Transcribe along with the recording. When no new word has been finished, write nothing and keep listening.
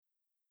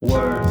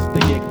Words,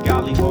 they get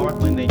golly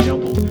hard when they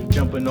jumble.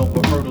 Jumping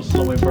over hurdles,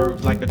 slowing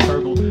verbs like a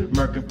turtle.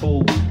 Murking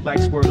fool, like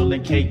Squirtle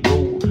and Kate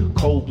Rule.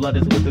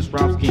 Cold-blooded with this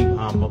rhyme scheme,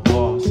 I'm a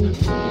boss.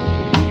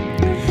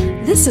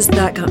 This is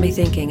That Got Me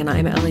Thinking, and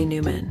I'm Ellie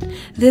Newman.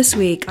 This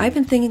week, I've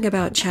been thinking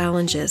about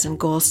challenges and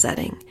goal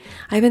setting.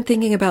 I've been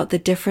thinking about the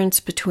difference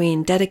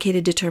between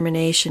dedicated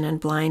determination and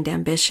blind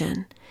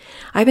ambition.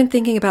 I've been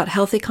thinking about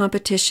healthy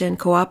competition,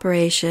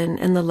 cooperation,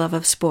 and the love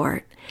of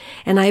sport.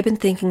 And I've been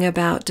thinking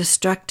about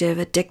destructive,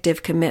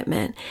 addictive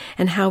commitment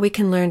and how we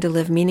can learn to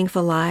live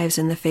meaningful lives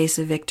in the face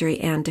of victory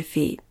and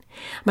defeat.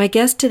 My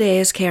guest today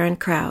is Karen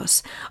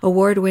Kraus,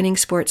 award-winning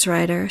sports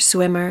writer,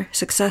 swimmer,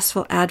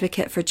 successful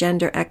advocate for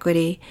gender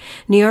equity,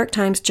 New York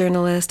Times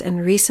journalist,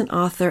 and recent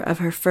author of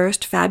her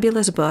first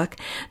fabulous book,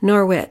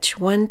 Norwich,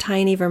 One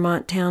Tiny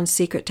Vermont Town's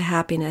Secret to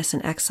Happiness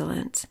and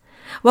Excellence.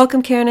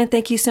 Welcome, Karen, and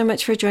thank you so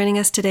much for joining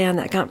us today on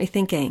That Got Me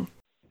Thinking.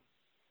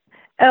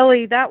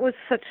 Ellie, that was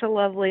such a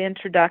lovely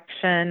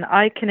introduction.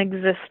 I can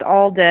exist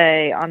all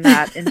day on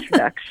that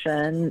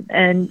introduction,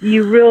 and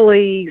you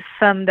really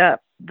summed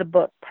up the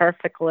book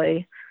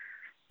perfectly.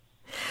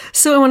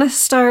 So I want to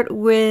start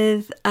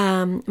with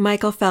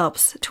Michael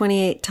Phelps,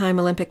 28-time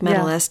Olympic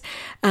medalist,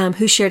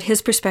 who shared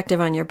his perspective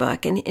on your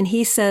book. And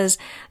he says,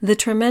 the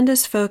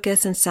tremendous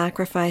focus and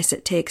sacrifice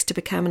it takes to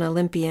become an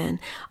Olympian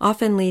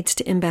often leads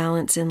to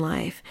imbalance in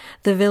life.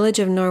 The village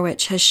of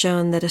Norwich has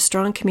shown that a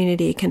strong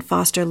community can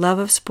foster love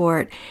of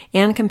sport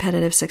and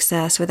competitive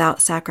success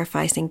without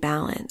sacrificing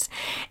balance.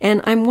 And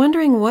I'm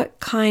wondering,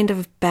 what kind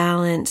of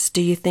balance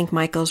do you think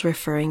Michael's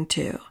referring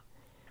to?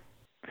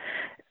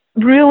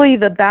 Really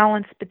the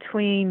balance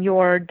between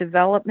your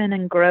development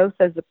and growth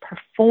as a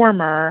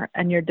performer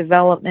and your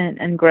development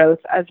and growth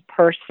as a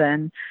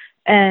person.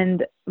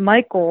 And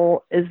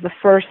Michael is the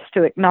first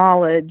to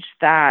acknowledge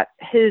that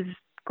his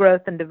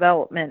growth and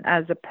development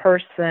as a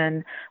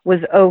person was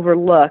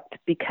overlooked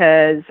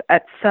because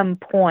at some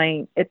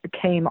point it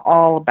became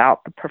all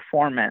about the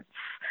performance.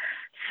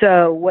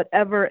 So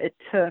whatever it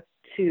took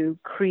to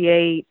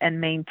create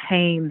and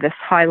maintain this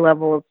high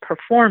level of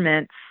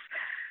performance,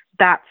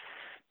 that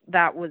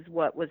was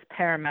what was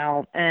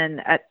paramount, and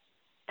at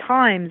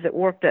times it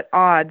worked at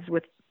odds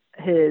with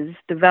his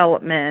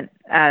development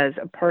as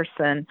a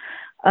person.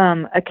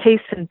 A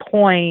case in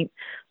point,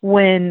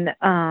 when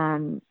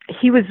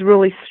he was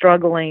really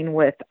struggling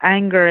with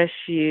anger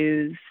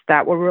issues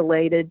that were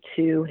related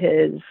to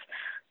his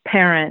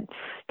parents'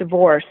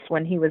 divorce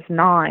when he was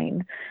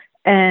 9.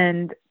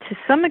 And to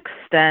some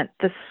extent,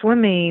 the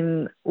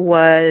swimming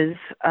was,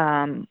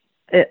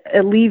 it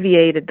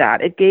alleviated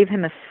that. It gave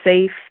him a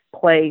safe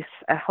place,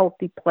 a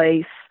healthy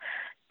place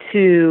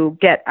to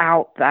get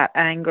out that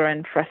anger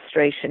and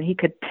frustration. He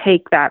could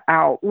take that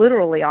out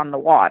literally on the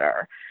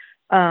water.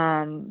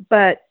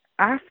 But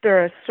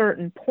after a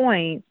certain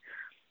point,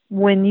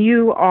 when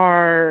you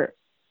are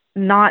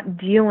not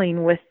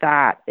dealing with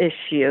that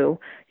issue,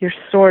 you're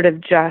sort of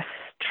just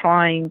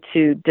trying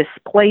to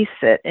displace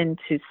it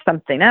into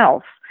something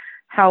else.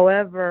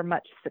 However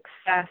much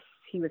success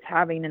he was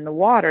having in the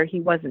water, he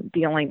wasn't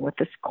dealing with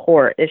this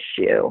core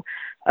issue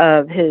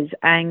of his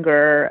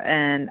anger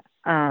and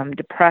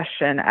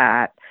depression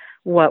at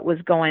what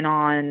was going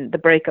on, the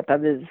breakup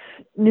of his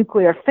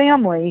nuclear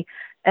family.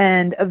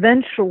 And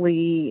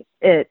eventually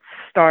he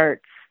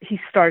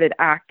started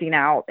acting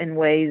out in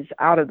ways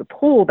out of the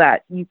pool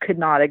that you could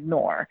not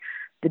ignore.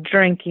 The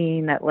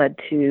drinking that led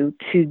to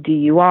 2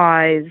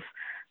 DUIs,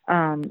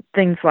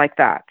 things like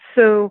that.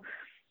 So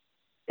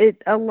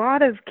a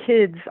lot of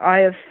kids I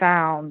have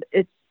found,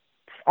 it's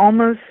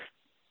almost,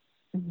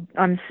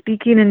 I'm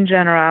speaking in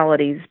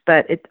generalities,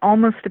 but it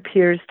almost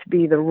appears to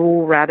be the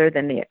rule rather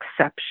than the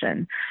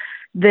exception.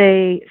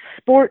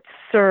 Sports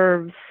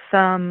serves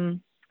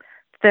some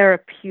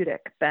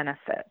therapeutic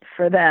benefit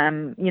for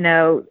them. You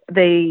know,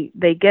 they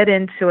get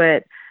into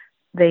it,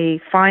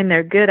 they find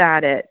they're good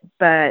at it,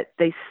 but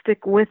they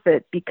stick with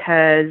it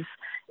because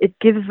it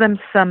gives them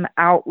some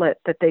outlet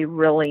that they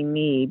really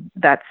need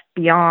that's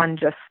beyond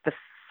just the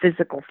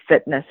physical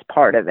fitness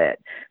part of it.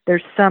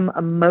 There's some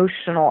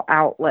emotional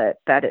outlet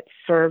that it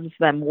serves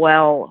them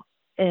well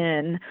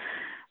in.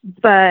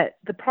 But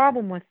the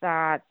problem with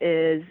that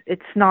is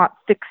it's not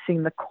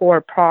fixing the core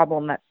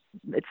problem,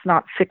 it's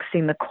not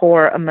fixing the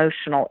core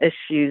emotional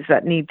issues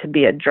that need to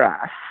be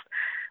addressed.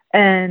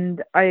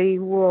 And I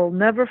will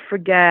never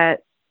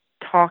forget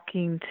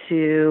talking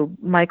to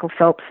Michael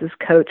Phelps's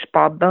coach,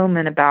 Bob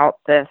Bowman, about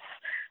this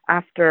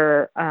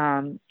after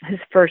his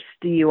first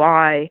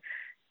DUI.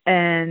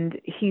 And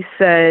he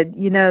said,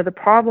 you know, the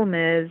problem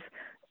is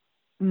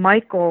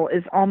Michael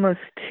is almost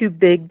too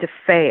big to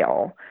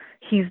fail.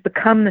 He's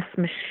become this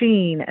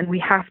machine, and we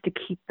have to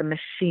keep the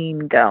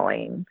machine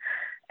going.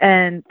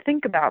 And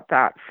think about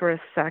that for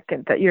a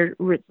second, that you're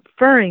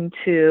referring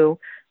to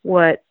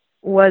what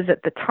was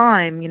at the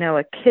time, you know,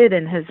 a kid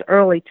in his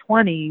early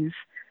 20s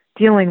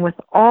dealing with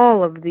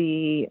all of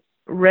the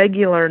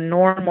regular,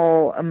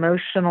 normal,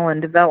 emotional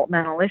and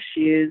developmental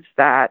issues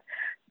that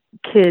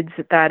kids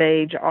at that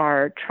age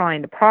are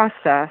trying to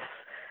process,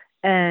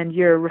 and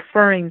you're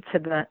referring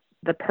to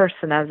the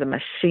person as a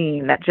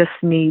machine that just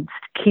needs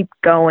to keep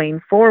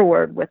going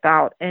forward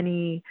without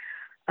any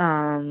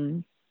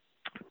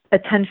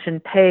attention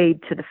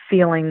paid to the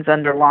feelings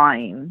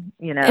underlying,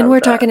 And we're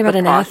talking about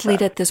an process.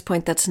 athlete at this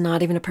point that's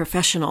not even a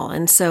professional.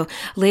 And so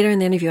later in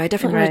the interview, I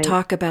definitely want to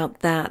talk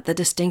about that, the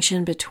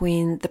distinction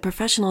between the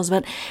professionals.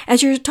 But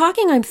as you're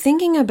talking, I'm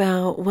thinking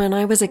about when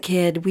I was a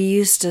kid, we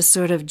used to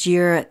sort of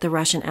jeer at the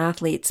Russian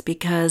athletes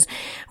because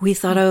we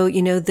thought,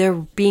 they're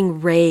being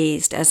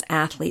raised as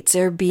athletes.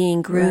 They're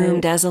being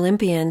groomed as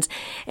Olympians.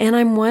 And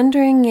I'm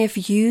wondering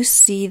if you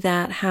see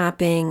that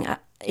happening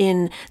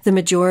in the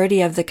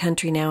majority of the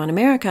country now in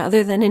America,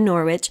 other than in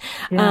Norwich,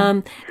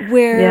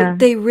 where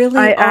they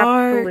really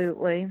are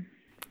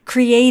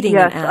creating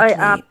an athlete.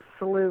 I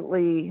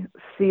absolutely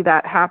see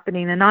that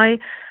happening. And I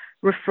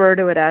refer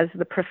to it as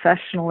the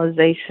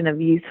professionalization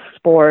of youth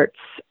sports.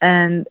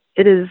 And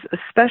it is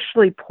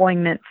especially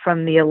poignant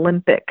from the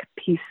Olympic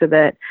piece of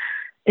it.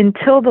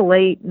 Until the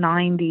late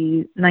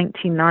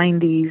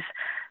 1990s,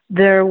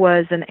 there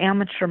was an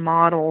amateur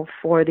model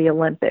for the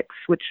Olympics,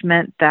 which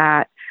meant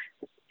that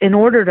in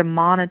order to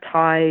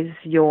monetize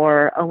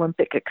your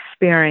Olympic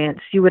experience,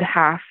 you would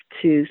have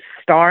to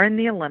star in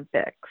the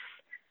Olympics,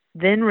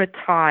 then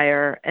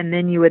retire, and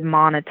then you would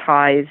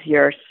monetize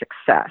your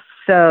success.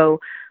 So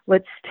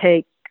let's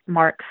take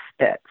Mark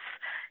Spitz.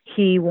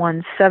 He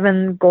won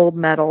 7 gold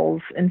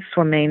medals in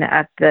swimming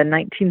at the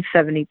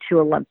 1972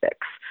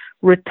 Olympics,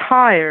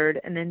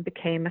 retired, and then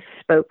became a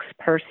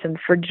spokesperson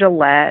for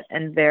Gillette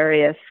and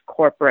various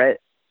corporate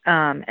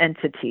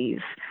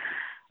entities.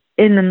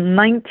 In the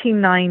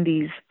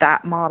 1990s,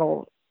 that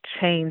model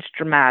changed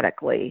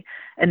dramatically,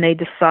 and they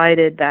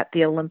decided that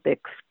the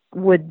Olympics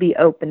would be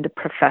open to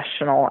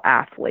professional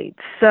athletes.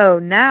 So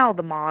now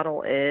the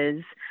model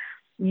is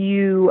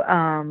you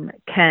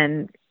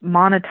can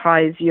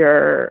monetize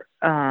your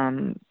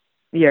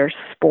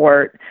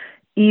sport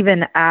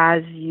even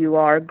as you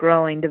are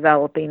growing,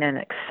 developing, and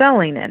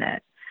excelling in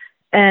it.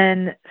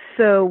 And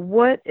so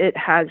what it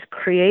has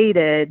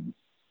created,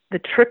 the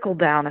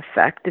trickle-down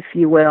effect, if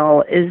you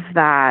will, is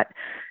that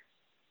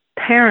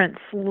parents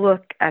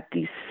look at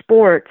these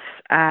sports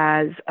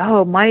as,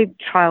 oh, my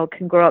child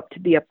can grow up to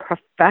be a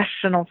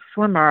professional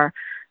swimmer,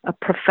 a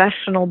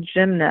professional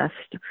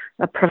gymnast,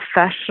 a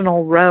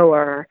professional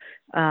rower,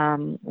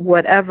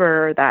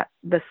 whatever that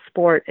the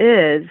sport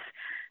is.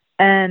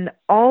 And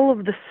all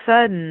of a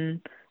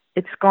sudden,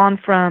 it's gone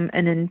from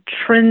an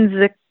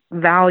intrinsic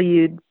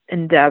valued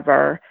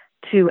endeavor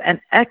to an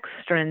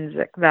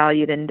extrinsic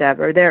valued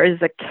endeavor. There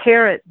is a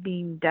carrot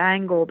being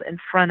dangled in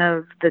front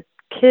of the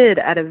kid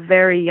at a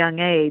very young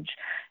age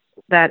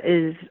that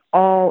is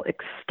all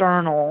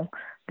external,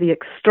 the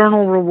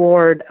external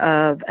reward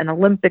of an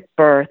Olympic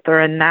berth or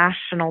a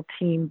national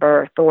team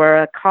berth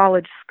or a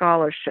college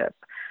scholarship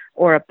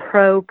or a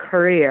pro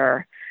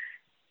career.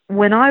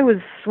 When I was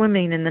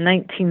swimming in the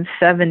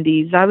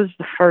 1970s, I was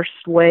the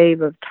first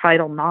wave of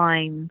Title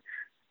IX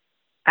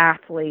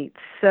athletes.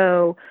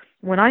 So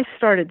when I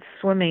started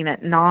swimming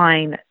at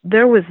 9,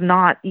 there was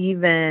not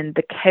even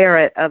the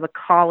carrot of a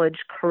college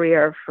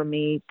career for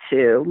me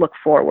to look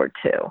forward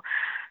to.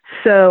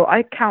 So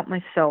I count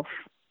myself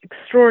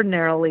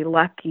extraordinarily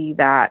lucky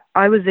that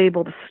I was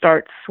able to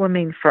start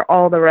swimming for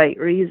all the right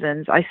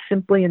reasons. I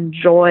simply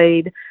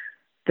enjoyed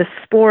the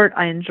sport.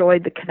 I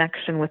enjoyed the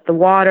connection with the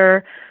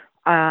water.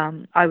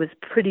 I was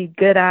pretty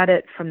good at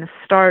it from the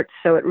start,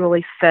 so it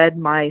really fed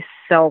my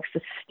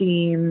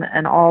self-esteem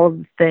and all of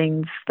the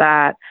things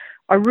that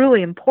are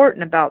really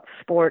important about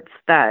sports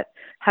that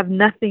have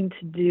nothing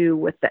to do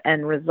with the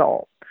end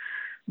result.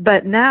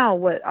 But now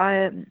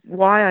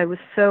why I was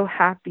so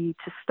happy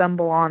to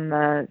stumble on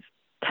the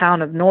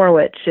town of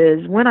Norwich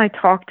is when I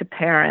talk to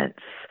parents,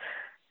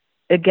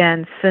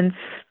 again, since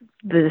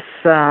this,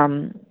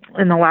 in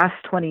the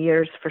last 20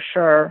 years for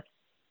sure,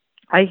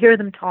 I hear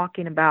them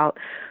talking about,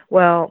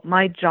 well,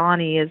 my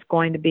Johnny is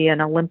going to be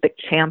an Olympic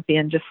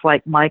champion just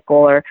like Michael,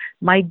 or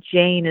my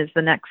Jane is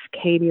the next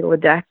Katie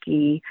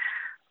Ledecky.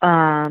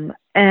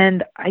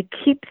 And I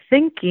keep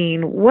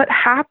thinking, what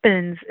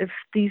happens if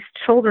these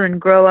children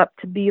grow up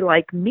to be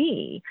like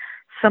me,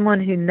 someone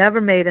who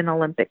never made an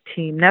Olympic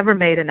team, never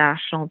made a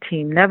national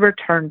team, never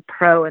turned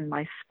pro in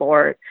my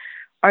sport?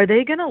 Are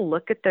they going to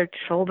look at their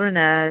children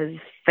as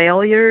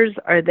failures?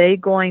 Are they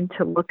going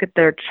to look at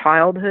their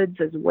childhoods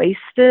as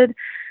wasted?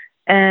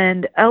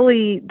 And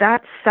Ellie,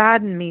 that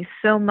saddened me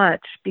so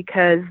much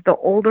because the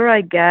older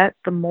I get,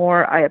 the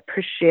more I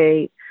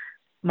appreciate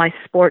my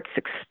sports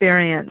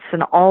experience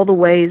and all the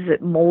ways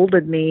it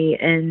molded me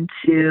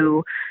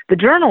into the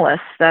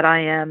journalist that I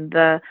am,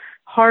 the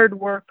hard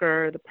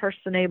worker, the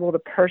person able to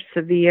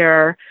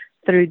persevere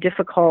through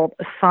difficult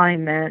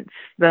assignments,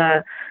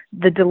 the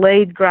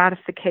delayed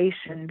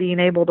gratification, being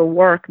able to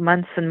work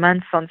months and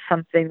months on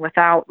something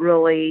without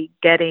really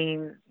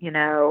getting,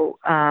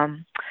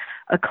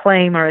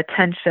 acclaim or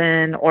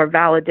attention or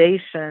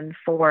validation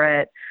for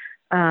it.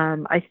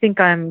 I think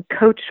I'm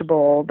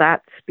coachable.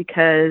 That's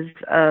because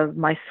of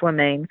my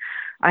swimming.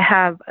 I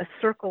have a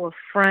circle of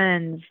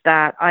friends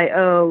that I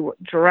owe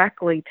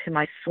directly to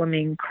my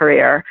swimming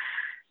career.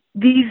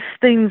 these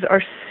things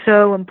are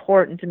so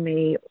important to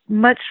me,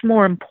 much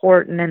more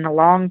important in the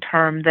long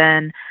term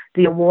than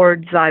the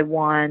awards I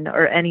won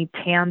or any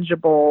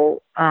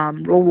tangible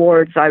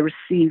rewards I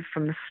received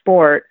from the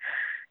sport.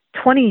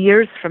 20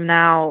 years from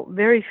now,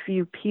 very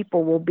few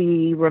people will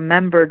be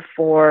remembered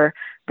for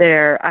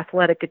their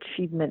athletic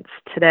achievements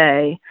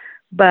today,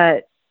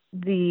 but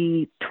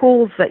the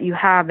tools that you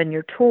have in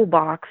your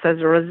toolbox as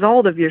a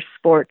result of your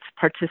sports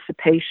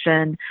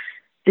participation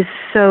is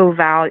so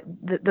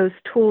those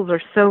tools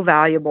are so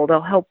valuable.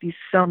 They'll help you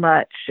so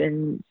much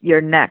in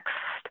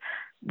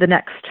the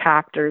next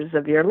chapters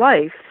of your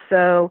life.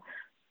 So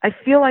I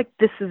feel like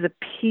this is a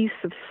piece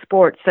of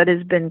sports that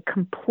has been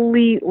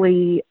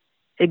completely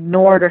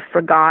ignored or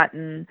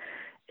forgotten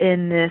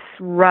in this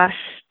rush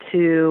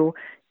to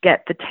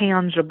get the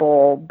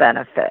tangible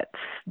benefits,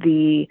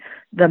 the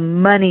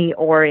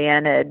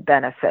money-oriented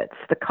benefits,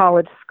 the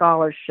college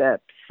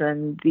scholarships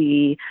and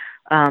the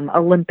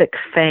Olympic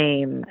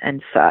fame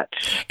and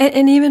such.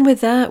 And even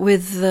with that,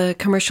 with the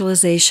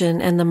commercialization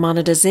and the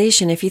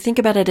monetization, if you think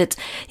about it, it's,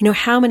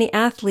 how many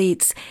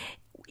athletes,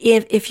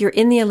 if you're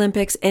in the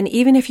Olympics, and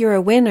even if you're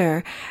a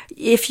winner,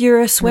 if you're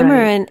a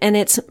swimmer Right. and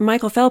it's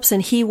Michael Phelps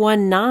and he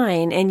won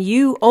 9 and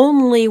you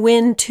only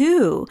win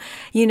 2,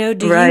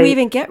 do Right. you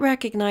even get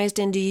recognized,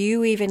 and do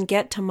you even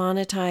get to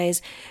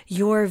monetize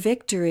your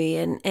victory?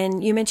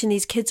 And you mentioned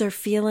these kids are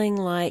feeling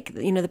like,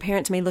 the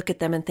parents may look at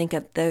them and think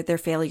of their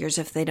failures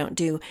if they don't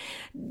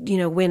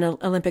win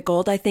Olympic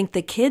gold. I think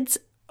the kids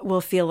will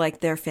feel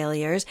like they're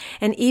failures.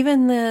 And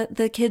even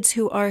the kids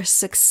who are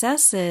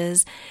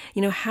successes,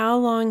 how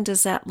long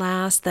does that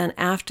last then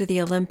after the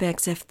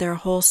Olympics if their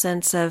whole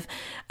sense of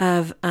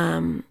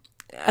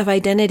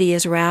identity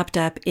is wrapped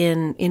up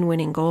in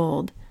winning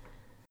gold?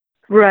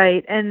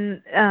 Right.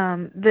 And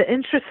the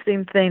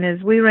interesting thing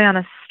is we ran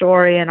a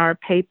story in our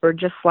paper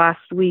just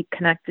last week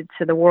connected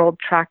to the World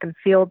Track and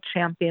Field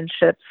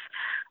Championships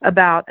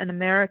about an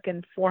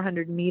American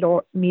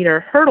 400-meter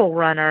hurdle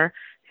runner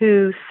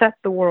who set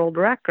the world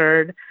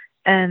record.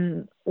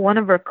 And one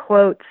of her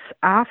quotes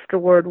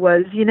afterward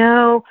was,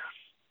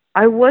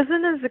 I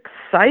wasn't as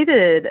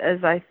excited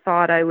as I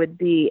thought I would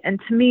be. And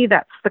to me,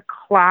 that's the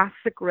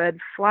classic red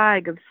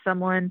flag of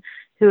someone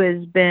who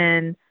has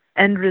been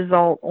end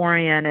result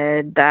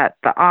oriented, that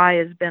the eye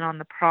has been on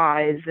the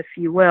prize, if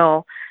you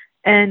will.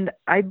 And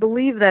I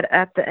believe that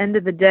at the end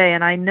of the day,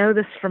 and I know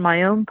this from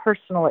my own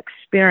personal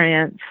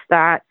experience,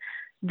 that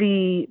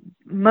the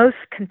most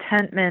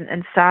contentment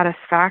and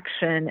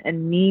satisfaction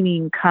and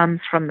meaning comes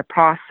from the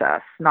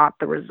process, not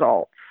the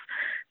results,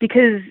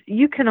 because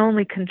you can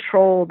only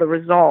control the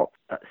results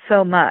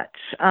so much.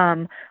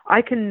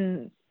 I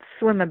can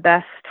swim a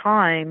best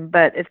time,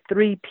 but if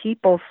 3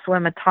 people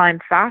swim a time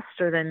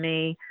faster than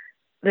me,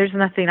 there's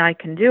nothing I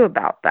can do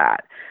about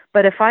that.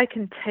 But if I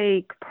can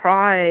take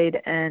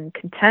pride and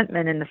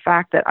contentment in the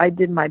fact that I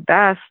did my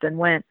best and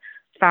went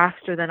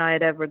faster than I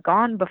had ever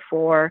gone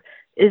before,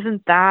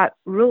 isn't that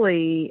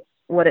really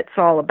what it's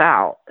all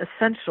about?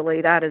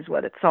 Essentially, that is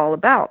what it's all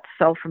about,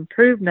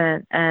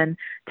 self-improvement and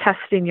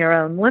testing your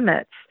own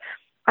limits.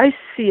 I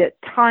see it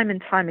time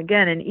and time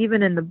again, and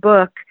even in the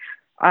book,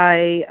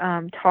 I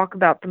talk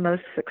about the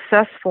most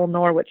successful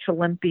Norwich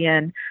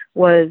Olympian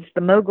was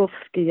the mogul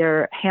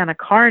skier Hannah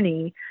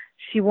Carney.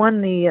 She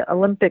won the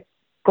Olympic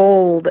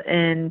gold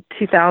in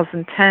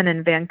 2010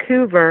 in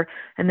Vancouver,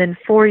 and then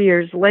 4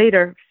 years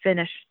later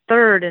finished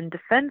 3rd in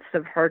defense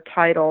of her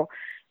title,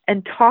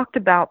 and talked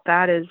about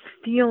that as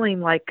feeling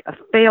like a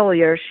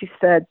failure. She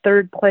said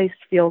 3rd place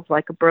feels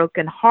like a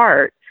broken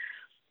heart.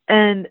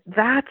 And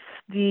that's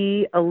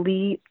the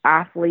elite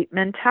athlete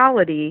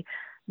mentality.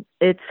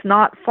 It's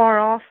not far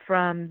off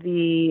from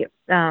the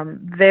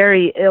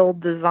very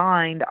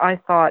ill-designed, I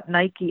thought,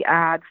 Nike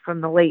ad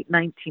from the late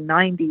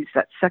 1990s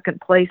that 2nd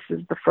place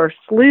is the first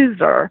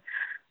loser.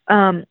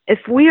 If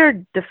we are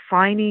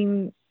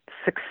defining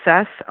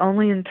success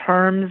only in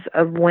terms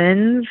of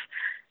wins,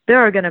 there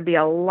are going to be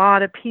a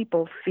lot of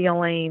people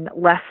feeling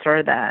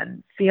lesser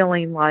than,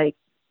 feeling like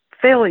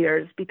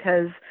failures,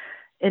 because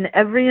in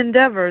every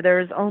endeavor there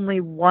is only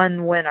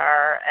one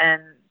winner,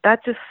 and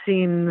that just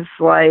seems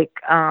like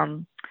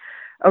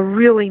a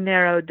really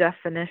narrow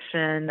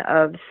definition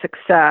of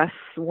success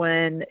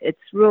when it's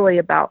really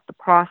about the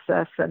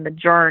process and the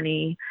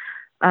journey.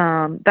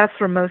 That's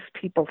where most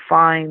people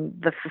find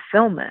the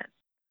fulfillment.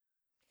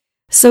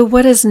 So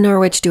what is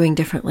Norwich doing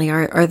differently?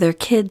 Are their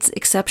kids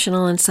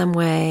exceptional in some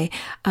way?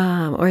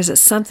 Or is it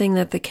something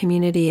that the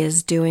community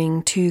is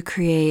doing to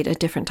create a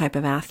different type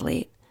of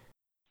athlete?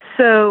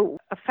 So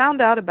I found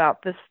out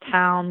about this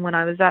town when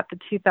I was at the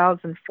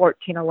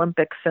 2014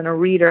 Olympics, and a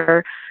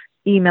reader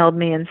emailed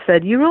me and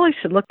said, you really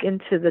should look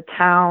into the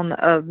town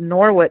of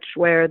Norwich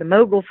where the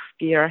mogul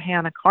skier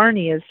Hannah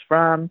Carney is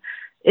from.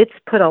 It's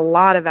put a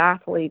lot of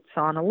athletes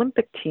on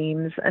Olympic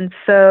teams. And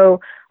so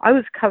I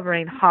was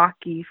covering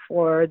hockey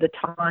for the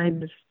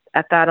Times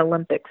at that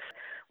Olympics.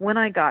 When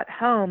I got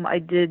home, I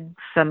did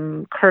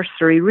some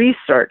cursory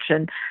research,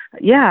 and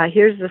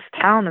here's this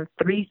town of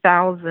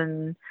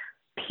 3,000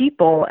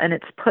 people, and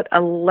it's put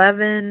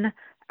 11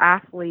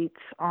 athletes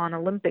on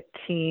Olympic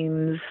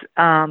teams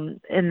in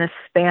the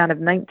span of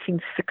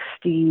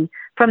 1960,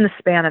 from the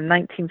span of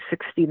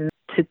 1960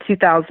 to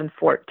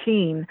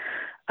 2014,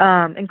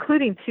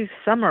 including 2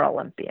 Summer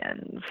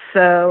Olympians.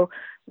 So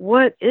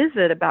what is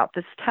it about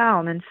this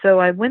town? And so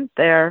I went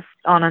there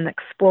on an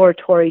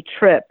exploratory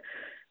trip,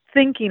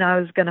 thinking I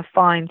was going to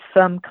find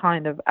some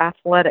kind of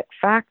athletic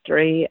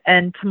factory.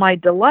 And to my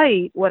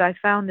delight, what I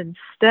found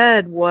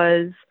instead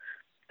was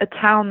a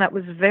town that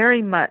was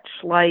very much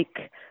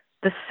like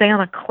the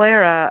Santa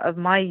Clara of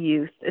my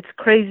youth. It's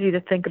crazy to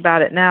think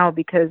about it now,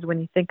 because when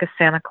you think of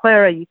Santa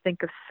Clara, you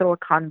think of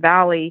Silicon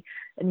Valley,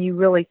 and you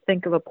really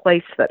think of a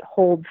place that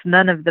holds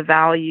none of the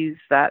values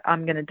that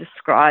I'm going to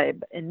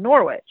describe in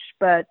Norwich.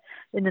 But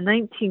in the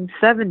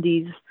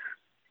 1970s,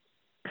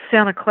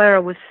 Santa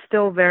Clara was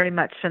still very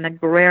much an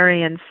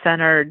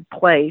agrarian-centered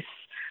place.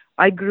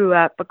 I grew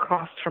up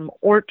across from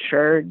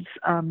Orchards.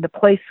 The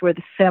place where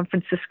the San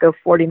Francisco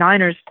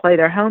 49ers play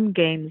their home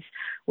games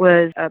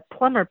was a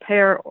plumber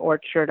pear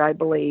orchard, I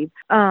believe.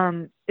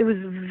 It was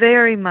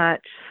very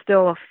much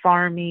still a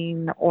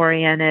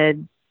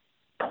farming-oriented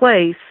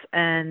place,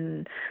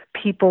 and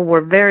people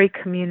were very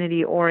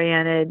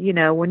community-oriented. You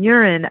know, when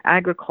you're in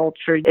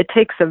agriculture, it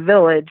takes a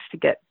village to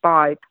get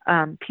by.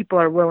 People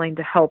are willing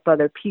to help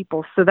other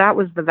people. So that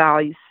was the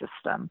value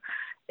system.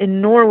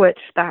 In Norwich,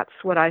 that's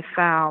what I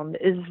found,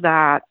 is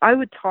that I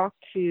would talk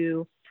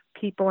to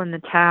people in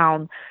the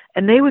town,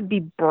 and they would be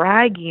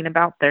bragging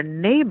about their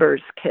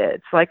neighbors'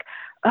 kids. Like,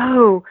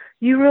 oh,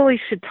 you really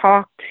should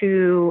talk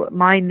to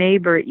my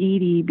neighbor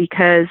Edie,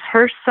 because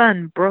her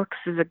son Brooks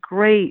is a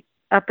great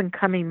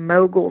up-and-coming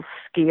mogul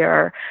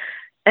skier.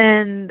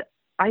 And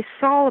I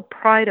saw a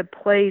pride of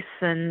place,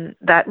 and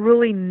that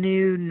really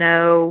knew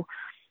no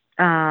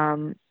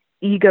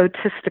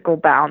egotistical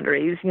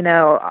boundaries. You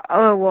know,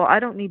 oh, well, I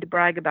don't need to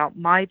brag about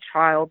my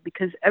child,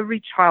 because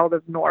every child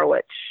of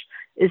Norwich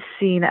is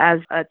seen as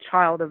a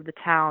child of the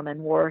town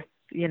and worth,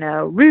 you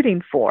know,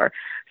 rooting for.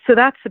 So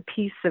that's a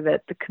piece of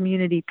it, the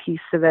community piece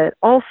of it.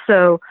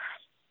 Also,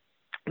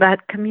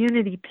 that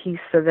community piece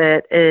of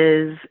it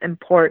is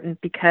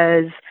important,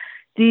 because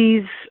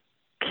these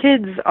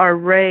kids are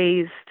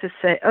raised to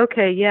say,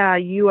 okay, yeah,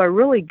 you are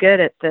really good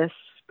at this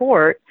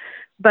sport,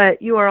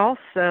 but you are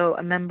also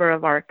a member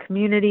of our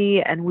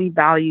community, and we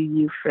value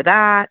you for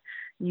that.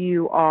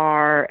 You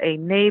are a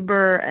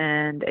neighbor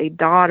and a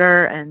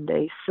daughter and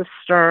a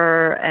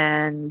sister,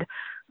 and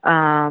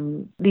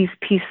these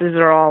pieces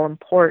are all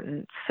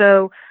important.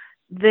 So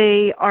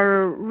they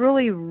are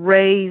really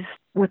raised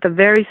with a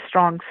very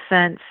strong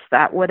sense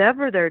that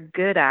whatever they're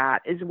good at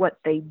is what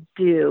they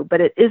do, but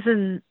it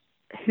isn't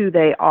who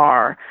they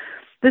are.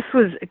 This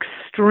was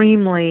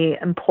extremely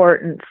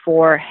important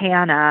for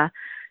Hannah,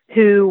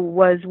 who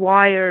was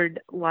wired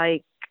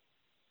like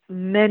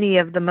many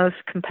of the most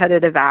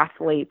competitive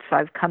athletes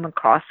I've come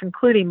across,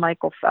 including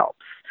Michael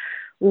Phelps.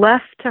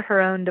 Left to her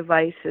own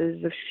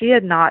devices, if she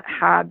had not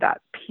had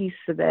that piece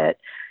of it,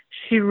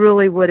 she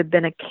really would have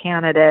been a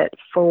candidate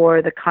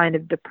for the kind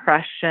of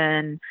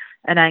depression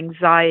and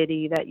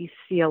anxiety that you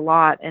see a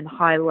lot in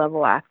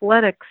high-level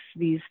athletics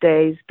these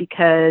days,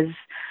 because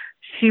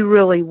she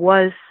really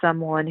was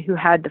someone who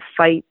had to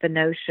fight the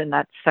notion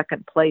that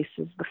second place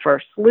is the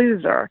first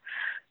loser.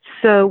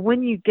 So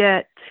when you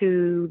get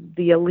to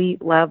the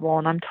elite level,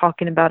 and I'm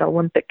talking about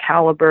Olympic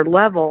caliber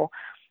level,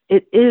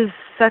 it is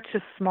such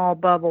a small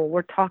bubble.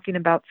 We're talking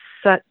about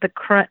the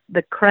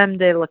creme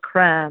de la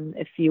creme,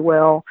 if you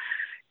will.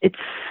 It's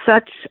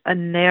such a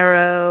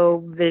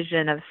narrow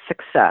vision of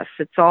success.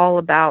 It's all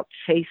about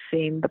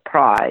chasing the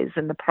prize,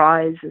 and the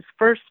prize is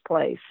first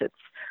place. It's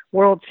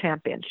world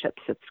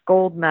championships. It's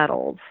gold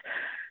medals.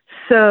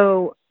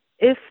 So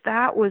if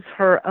that was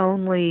her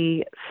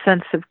only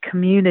sense of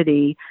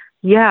community,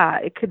 yeah,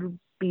 it could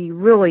be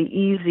really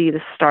easy to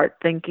start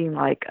thinking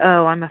like,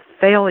 oh, I'm a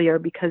failure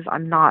because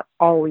I'm not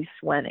always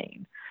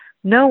winning.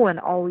 No one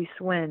always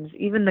wins.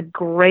 Even the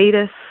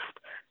greatest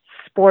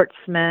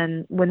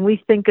sportsmen, when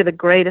we think of the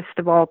greatest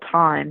of all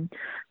time,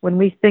 when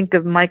we think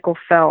of Michael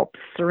Phelps,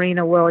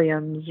 Serena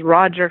Williams,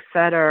 Roger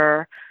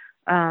Federer,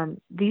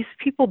 these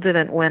people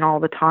didn't win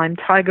all the time.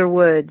 Tiger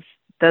Woods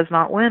does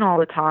not win all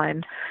the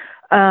time.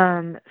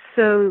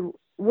 So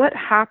what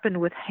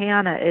happened with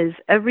Hannah is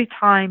every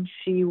time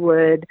she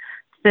would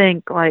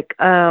think like,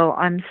 oh,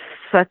 I'm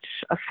such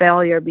a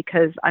failure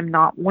because I'm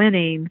not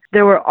winning,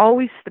 there were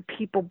always the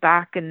people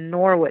back in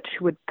Norwich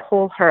who would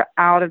pull her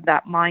out of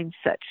that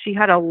mindset. She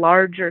had a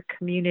larger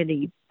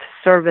community to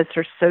serve as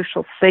her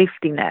social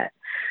safety net.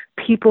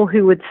 People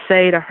who would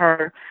say to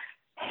her,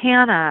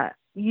 Hannah,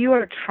 you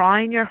are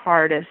trying your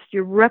hardest.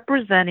 You're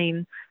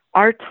representing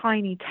our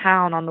tiny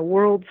town on the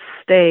world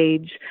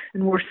stage,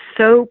 and we're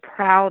so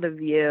proud of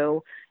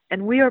you.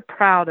 And we are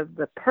proud of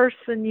the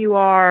person you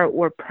are.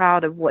 We're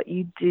proud of what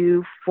you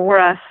do for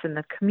us in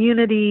the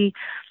community.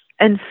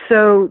 And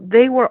so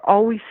they were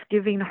always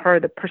giving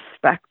her the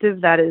perspective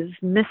that is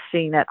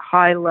missing at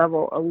high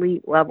level,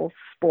 elite level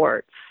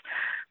sports.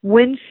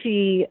 When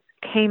she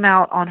came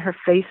out on her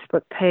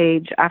Facebook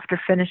page after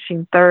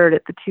finishing third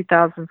at the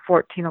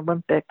 2014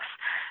 Olympics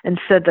and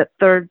said that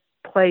third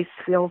place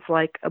feels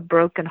like a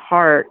broken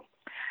heart.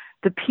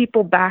 The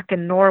people back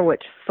in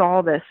Norwich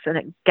saw this and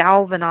it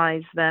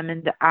galvanized them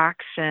into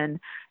action.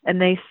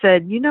 And they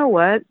said, you know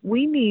what?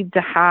 We need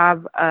to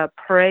have a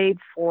parade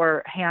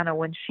for Hannah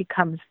when she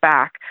comes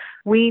back.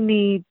 We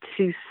need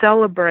to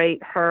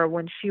celebrate her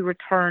when she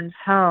returns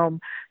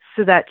home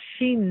so that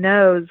she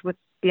knows with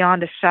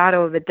beyond a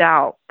shadow of a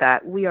doubt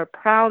that we are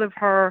proud of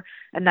her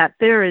and that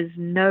there is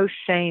no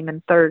shame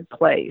in third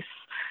place.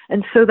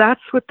 And so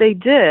that's what they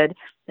did.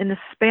 In the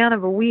span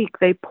of a week,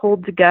 they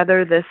pulled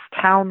together this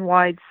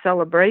town-wide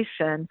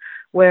celebration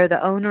where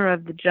the owner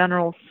of the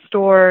general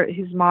store,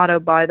 whose motto,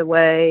 by the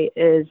way,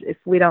 is, if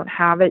we don't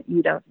have it,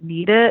 you don't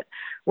need it,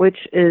 which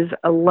is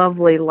a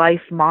lovely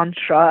life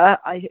mantra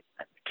I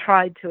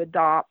tried to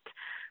adopt.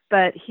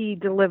 But he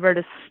delivered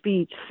a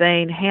speech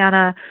saying,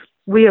 Hannah,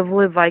 we have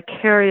lived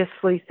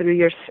vicariously through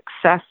your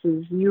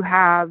successes. You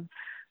have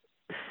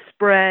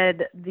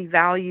spread the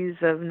values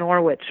of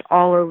Norwich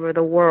all over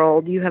the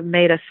world. You have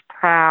made us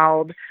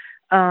proud.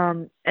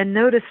 And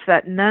notice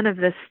that none of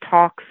this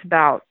talks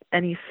about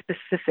any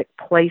specific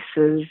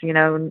places. You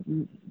know,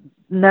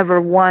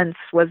 never once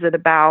was it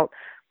about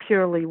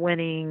purely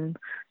winning.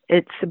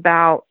 It's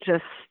about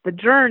just the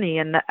journey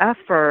and the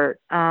effort.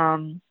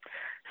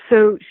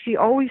 So she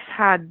always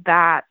had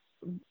that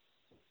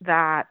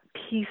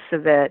piece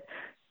of it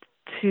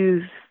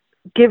to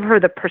give her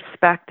the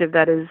perspective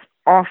that is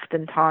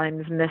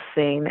oftentimes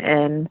missing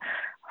in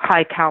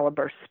high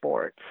caliber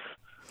sports.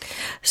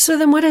 So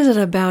then what is it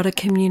about a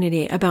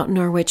community, about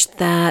Norwich,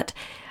 that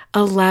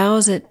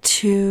allows it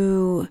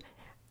to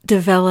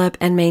develop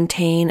and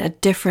maintain a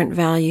different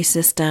value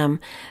system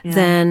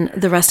than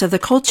the rest of the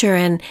culture?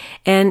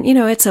 And you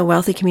know, it's a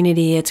wealthy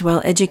community, it's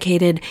well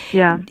educated.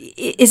 Yeah.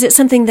 Is it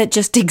something that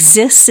just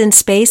exists in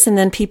space and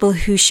then people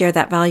who share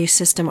that value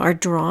system are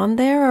drawn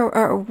there?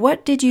 Or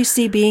what did you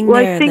see being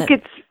there? Well, I think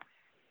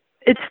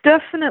it's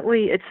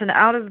definitely, it's an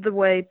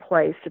out-of-the-way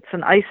place. It's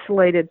an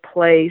isolated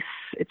place.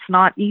 It's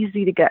not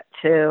easy to get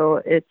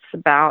to. It's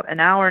about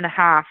an hour and a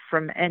half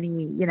from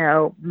any, you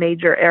know,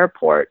 major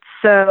airport.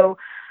 So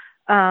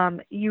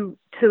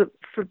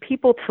for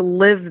people to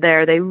live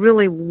there, they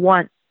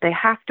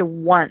have to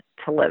want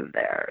to live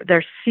there.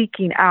 They're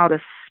seeking out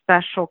a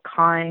special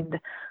kind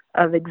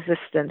of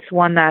existence,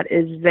 one that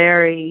is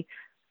very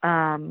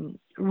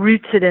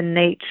rooted in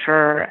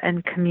nature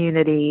and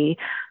community.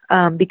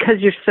 Because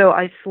you're so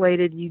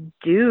isolated, you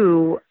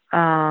do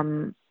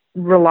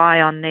rely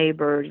on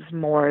neighbors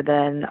more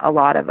than a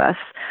lot of us.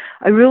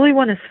 I really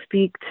want to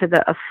speak to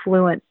the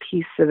affluent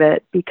piece of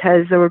it,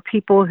 because there were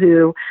people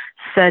who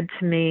said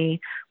to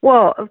me,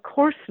 well, of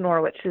course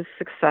Norwich is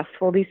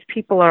successful. These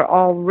people are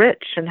all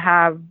rich and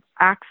have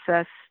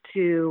access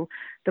to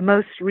the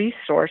most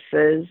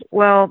resources.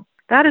 Well,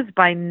 that is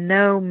by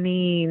no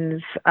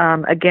means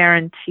a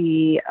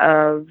guarantee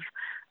of,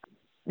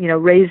 you know,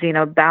 raising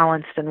a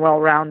balanced and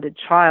well-rounded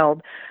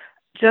child.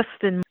 Just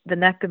in the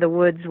neck of the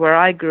woods where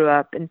I grew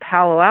up in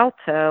Palo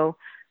Alto,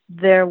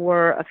 there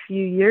were a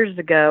few years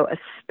ago a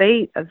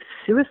spate of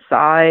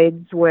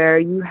suicides where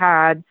you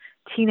had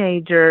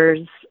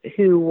teenagers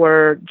who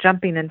were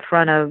jumping in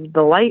front of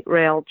the light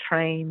rail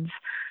trains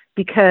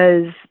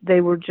because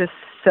they were just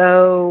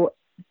so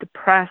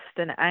depressed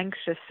and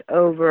anxious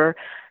over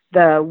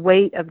the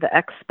weight of the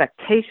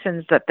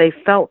expectations that they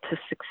felt to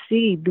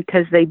succeed,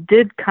 because they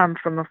did come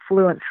from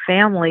affluent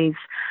families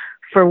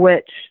for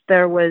which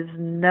there was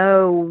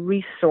no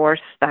resource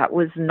that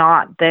was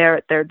not there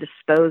at their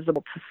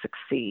disposal to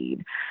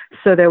succeed.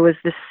 So there was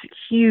this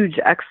huge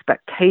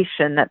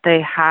expectation that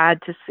they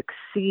had to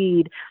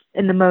succeed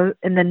in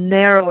the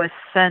narrowest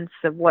sense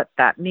of what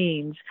that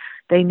means.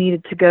 They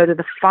needed to go to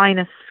the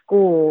finest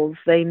schools.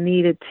 They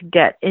needed to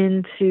get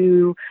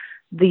into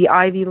the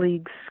Ivy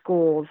League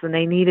schools, and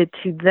they needed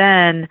to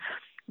then,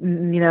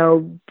 you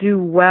know,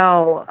 do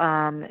well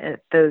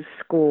at those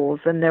schools.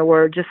 And there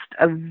were just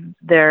a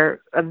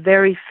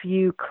very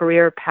few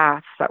career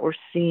paths that were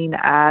seen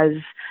as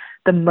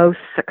the most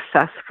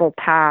successful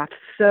paths.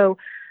 So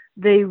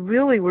they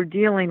really were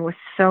dealing with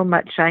so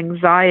much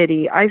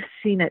anxiety. I've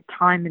seen it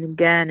time and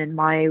again in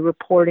my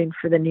reporting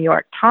for the New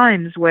York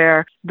Times,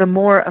 where the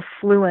more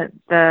affluent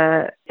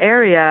the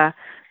area,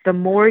 the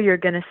more you're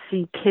going to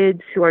see kids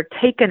who are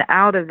taken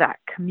out of that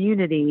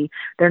community.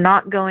 They're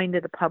not going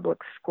to the public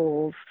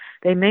schools.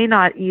 They may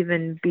not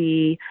even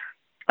be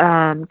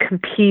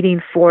competing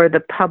for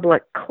the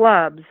public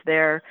clubs.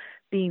 They're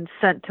being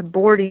sent to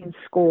boarding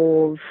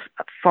schools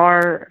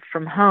far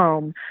from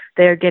home.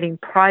 They're getting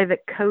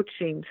private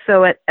coaching.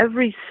 So at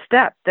every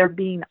step, they're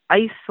being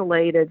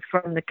isolated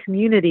from the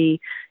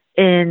community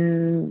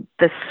in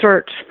the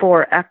search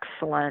for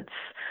excellence.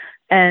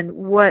 And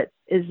what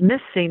is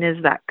missing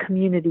is that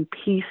community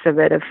piece of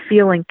it, of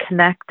feeling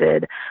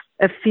connected,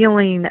 of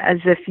feeling as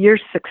if your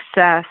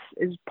success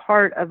is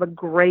part of a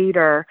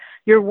greater,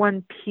 you're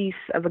one piece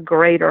of a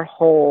greater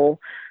whole.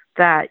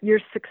 that your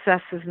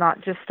success is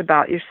not just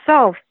about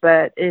yourself,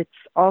 but it's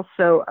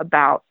also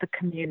about the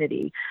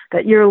community,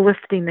 that you're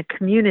lifting the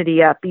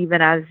community up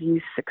even as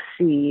you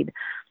succeed.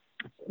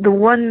 The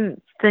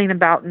one thing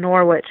about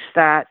Norwich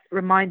that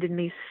reminded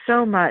me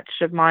so much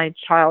of my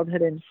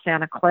childhood in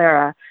Santa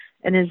Clara,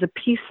 and is a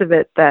piece of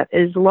it that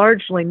is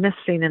largely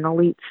missing in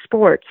elite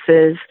sports,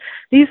 is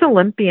these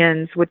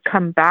Olympians would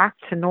come back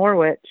to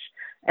Norwich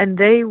and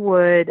they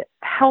would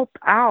help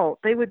out.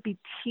 They would be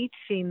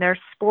teaching their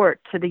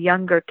sport to the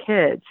younger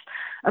kids.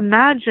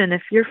 Imagine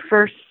if your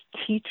first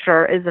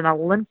teacher is an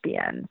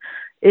Olympian,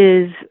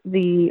 is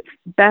the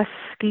best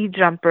ski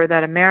jumper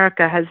that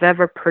America has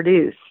ever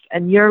produced,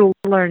 and you're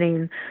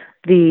learning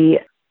the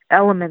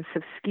elements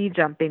of ski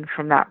jumping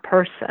from that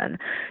person.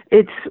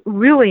 It's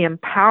really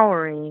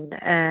empowering,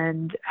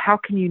 and how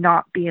can you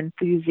not be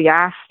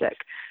enthusiastic?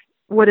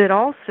 What it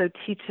also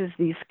teaches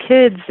these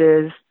kids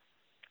is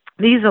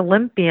these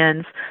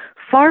Olympians,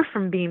 far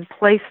from being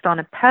placed on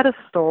a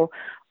pedestal,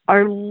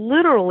 are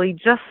literally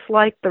just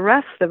like the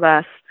rest of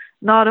us.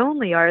 Not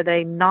only are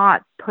they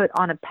not put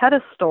on a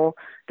pedestal,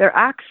 they're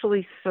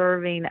actually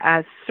serving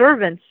as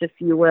servants, if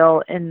you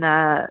will, in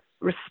the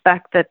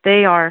respect that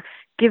they are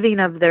giving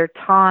of their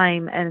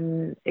time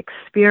and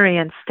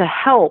experience to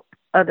help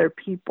other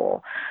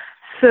people.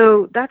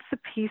 So that's a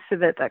piece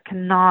of it that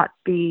cannot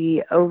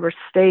be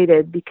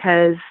overstated,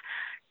 because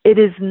it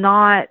is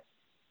not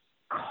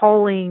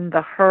culling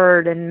the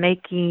herd and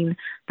making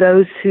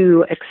those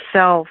who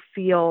excel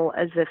feel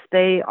as if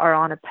they are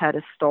on a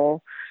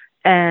pedestal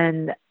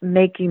and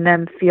making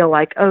them feel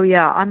like, oh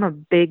yeah, I'm a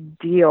big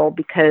deal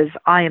because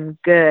I am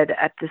good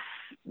at this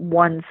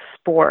one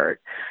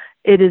sport.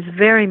 It is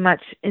very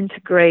much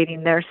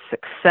integrating their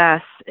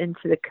success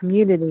into the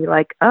community,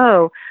 like,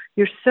 oh,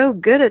 you're so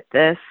good at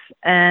this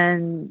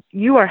and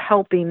you are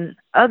helping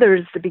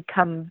others to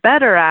become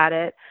better at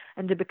it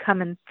and to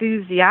become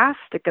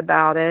enthusiastic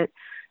about it.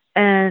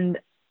 And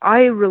I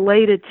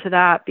related to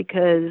that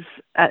because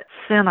at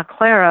Santa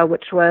Clara,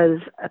 which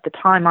was at the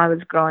time I was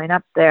growing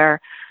up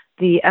there,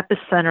 the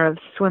epicenter of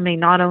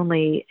swimming, not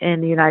only in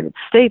the United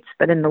States,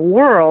 but in the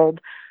world,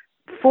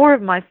 4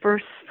 of my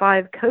first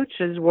 5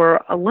 coaches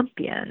were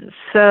Olympians.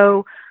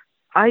 So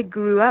I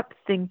grew up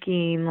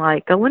thinking,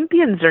 like,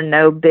 Olympians are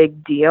no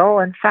big deal.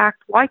 In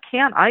fact, why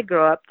can't I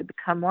grow up to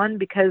become one?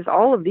 Because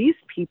all of these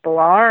people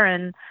are,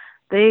 and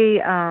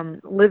they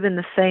live in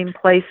the same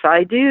place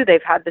I do.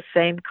 They've had the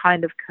same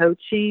kind of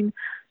coaching.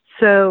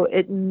 So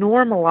it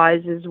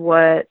normalizes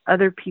what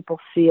other people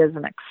see as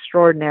an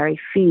extraordinary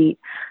feat.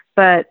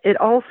 But it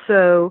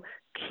also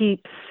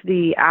keeps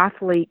the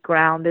athlete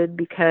grounded,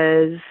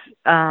 because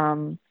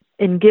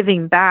in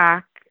giving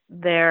back,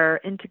 they're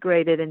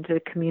integrated into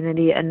the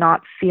community and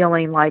not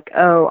feeling like,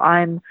 oh,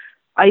 I'm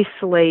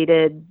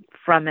isolated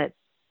from it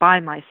by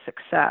my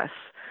success.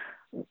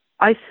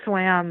 I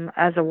swam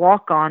as a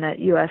walk-on at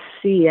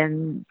USC,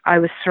 and I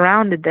was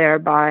surrounded there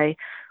by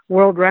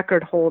world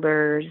record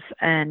holders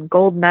and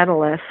gold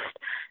medalists.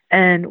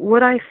 And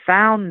what I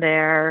found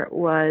there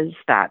was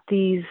that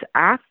these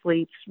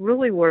athletes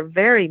really were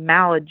very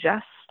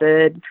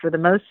maladjusted for the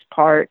most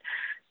part,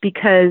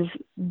 because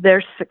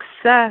their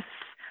success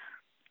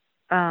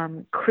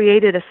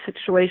created a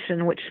situation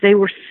in which they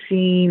were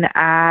seen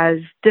as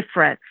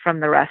different from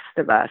the rest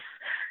of us.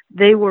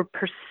 They were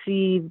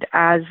perceived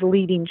as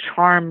leading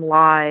charmed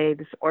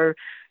lives, or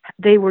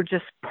they were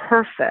just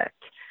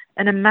perfect.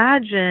 And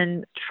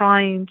imagine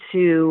trying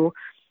to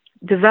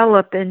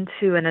develop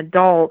into an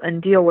adult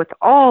and deal with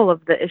all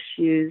of the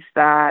issues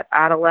that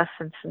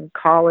adolescents and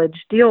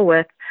college deal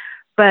with,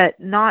 but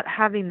not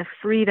having the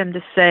freedom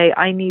to say,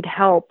 I need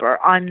help,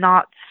 or I'm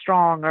not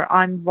strong, or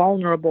I'm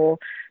vulnerable,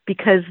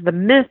 because the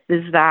myth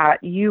is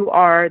that you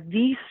are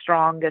the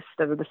strongest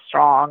of the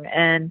strong,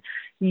 and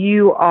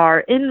you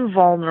are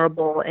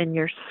invulnerable in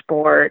your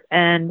sport,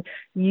 and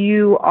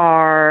you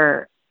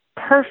are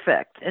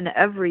perfect in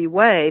every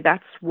way.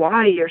 That's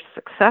why you're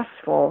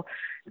successful.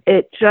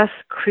 It just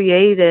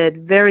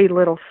created very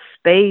little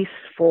space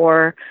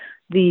for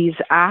these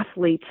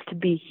athletes to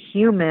be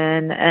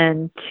human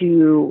and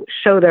to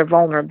show their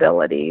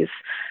vulnerabilities.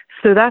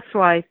 So that's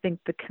why I think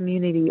the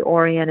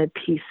community-oriented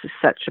piece is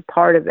such a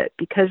part of it,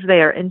 because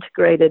they are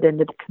integrated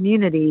into the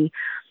community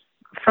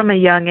from a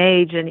young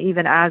age, and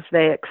even as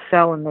they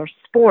excel in their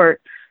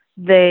sport,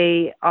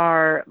 they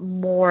are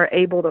more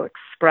able to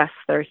express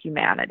their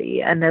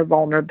humanity and their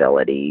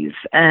vulnerabilities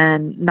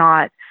and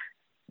not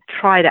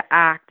try to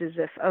act as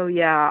if, oh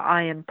yeah,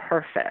 I am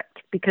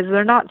perfect, because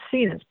they're not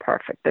seen as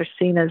perfect. They're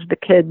seen as the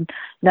kid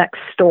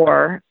next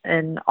door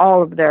in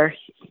all of their,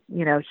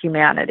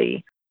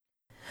 humanity.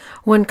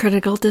 One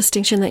critical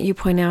distinction that you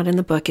point out in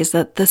the book is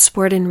that the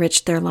sport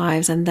enriched their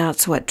lives, and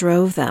that's what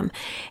drove them.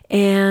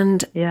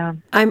 And yeah,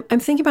 I'm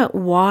thinking about,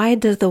 why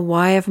does the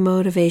why of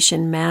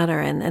motivation matter?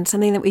 And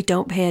something that we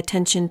don't pay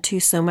attention to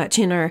so much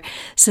in our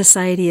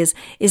society is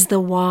the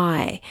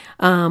why.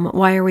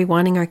 Why are we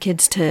wanting our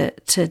kids to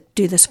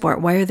do the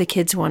sport? Why are the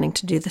kids wanting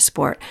to do the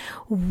sport?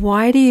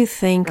 Why do you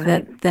think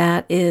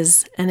that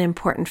is an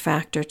important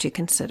factor to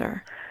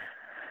consider?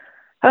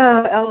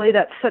 Oh, Ellie,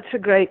 that's such a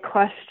great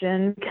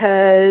question,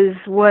 because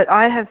what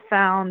I have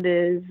found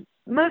is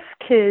most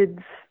kids,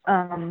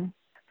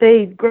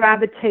 they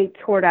gravitate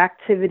toward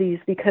activities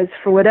because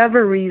for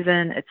whatever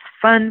reason it's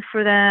fun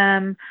for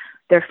them.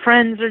 Their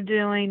friends are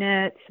doing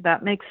it, so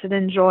that makes it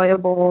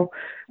enjoyable.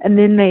 And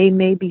then they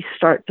maybe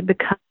start to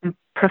become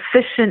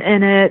proficient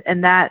in it,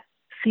 and that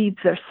feeds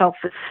their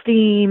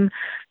self-esteem.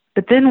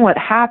 But then what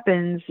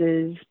happens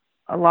is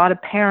a lot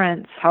of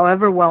parents,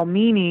 however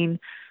well-meaning,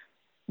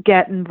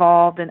 get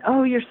involved and,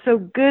 oh, you're so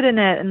good in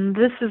it, and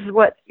this is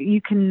what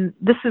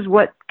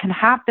can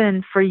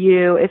happen for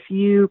you if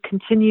you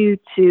continue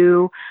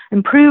to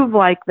improve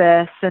like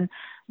this. And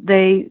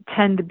they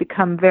tend to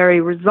become very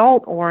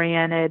result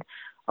oriented.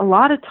 A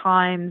lot of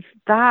times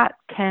that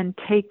can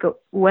take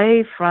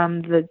away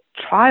from the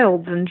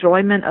child's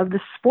enjoyment of the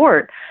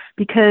sport,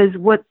 because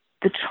what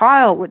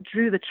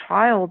drew the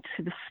child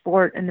to the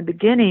sport in the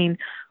beginning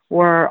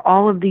were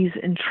all of these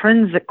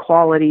intrinsic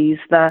qualities,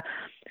 the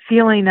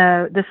feeling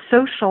of the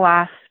social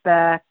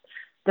aspect,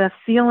 the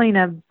feeling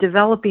of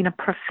developing a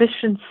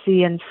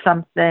proficiency in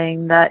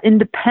something, the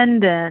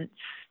independence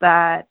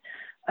that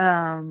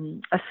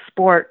a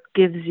sport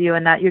gives you,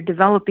 and that you're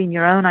developing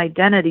your own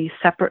identity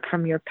separate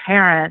from your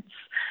parents.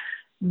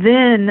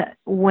 Then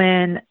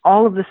when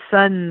all of a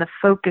sudden the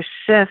focus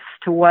shifts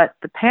to what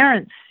the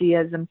parents see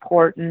as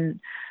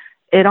important,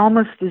 it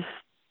almost is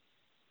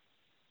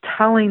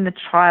telling the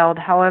child,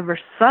 however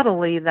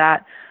subtly,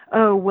 that,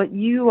 oh, what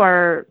you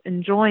are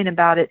enjoying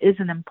about it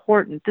isn't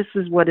important. This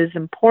is what is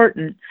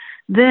important.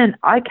 Then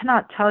I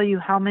cannot tell you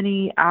how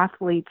many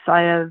athletes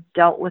I have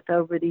dealt with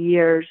over the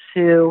years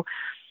who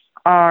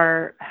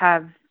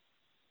have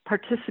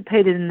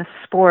participated in the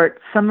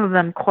sport, some of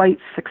them quite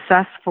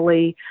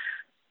successfully,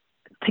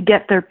 to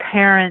get their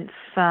parents'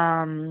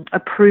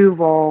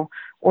 approval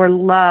or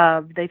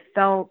love. They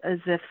felt as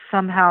if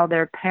somehow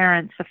their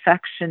parents'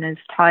 affection is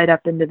tied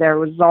up into their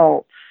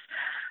results.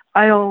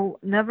 I'll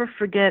never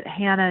forget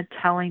Hannah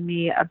telling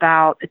me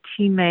about a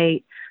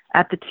teammate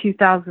at the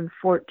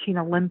 2014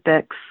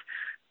 Olympics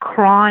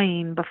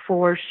crying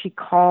before she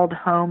called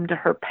home to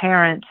her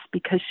parents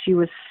because she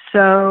was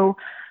so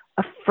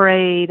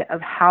afraid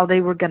of how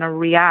they were going to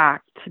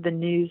react to the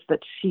news that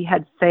she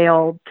had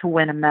failed to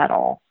win a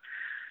medal.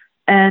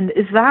 And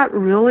is that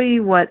really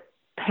what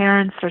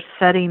parents are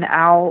setting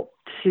out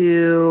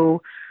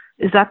to?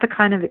 Is that the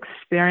kind of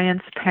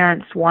experience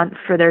parents want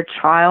for their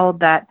child,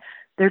 that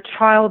their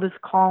child is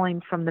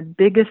calling from the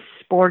biggest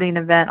sporting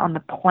event on the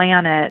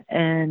planet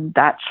in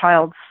that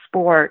child's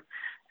sport,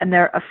 and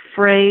they're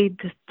afraid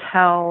to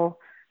tell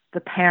the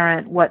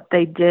parent what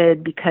they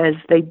did because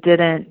they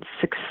didn't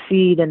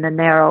succeed in the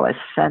narrowest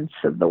sense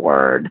of the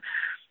word?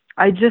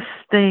 I just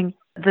think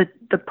that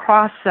the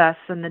process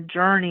and the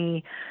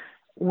journey,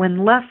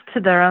 when left to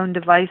their own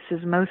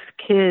devices, most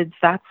kids,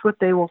 that's what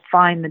they will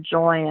find the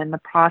joy in, the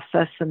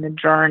process and the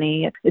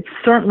journey. It's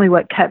certainly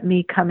what kept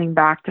me coming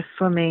back to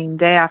swimming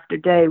day after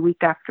day,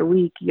 week after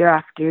week, year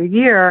after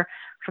year,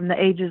 from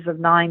the ages of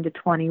 9 to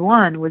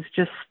 21, was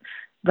just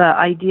the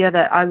idea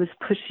that I was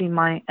pushing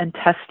and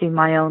testing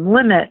my own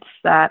limits,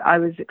 that I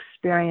was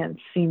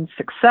experiencing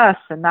success,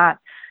 and that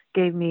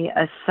gave me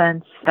a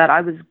sense that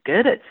I was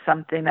good at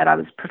something, that I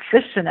was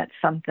proficient at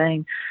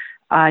something.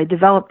 I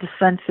developed a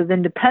sense of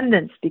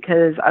independence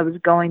because I was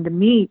going to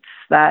meets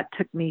that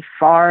took me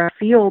far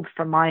afield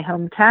from my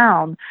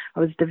hometown.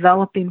 I was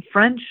developing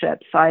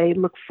friendships. I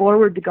looked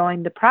forward to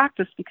going to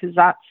practice because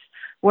that's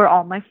where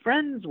all my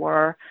friends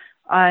were.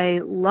 I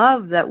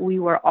love that we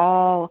were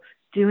all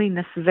doing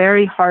this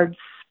very hard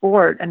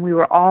sport and we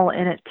were all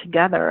in it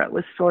together. It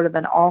was sort of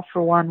an all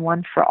for one,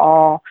 one for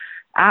all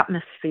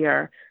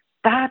atmosphere.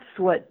 That's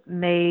what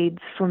made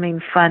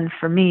swimming fun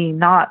for me,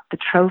 not the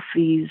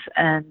trophies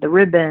and the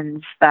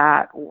ribbons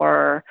that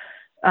were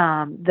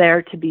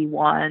there to be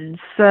won.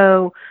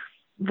 So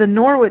the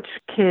Norwich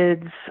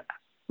kids,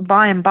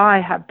 by and by,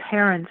 have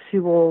parents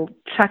who will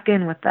check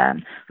in with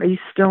them. Are you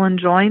still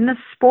enjoying the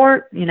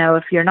sport? You know,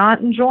 if you're not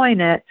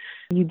enjoying it,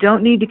 you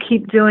don't need to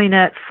keep doing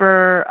it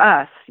for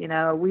us. You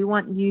know, we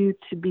want you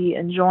to be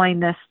enjoying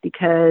this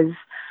because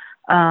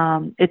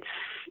it's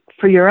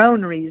for your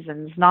own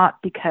reasons, not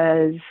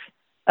because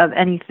of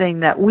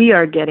anything that we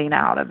are getting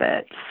out of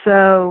it.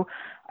 So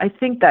I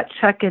think that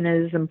check-in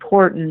is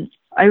important.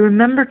 I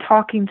remember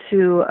talking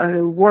to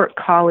a work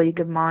colleague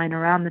of mine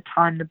around the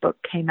time the book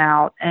came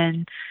out,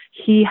 and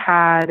he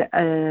had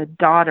a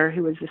daughter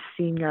who was a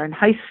senior in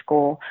high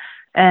school.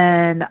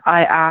 And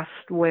I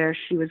asked where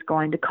she was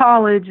going to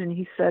college, and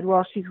he said,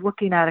 well, she's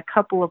looking at a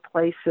couple of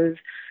places,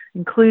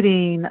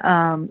 including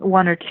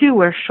one or two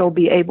where she'll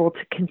be able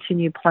to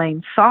continue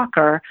playing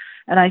soccer.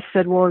 And I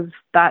said, well, is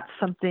that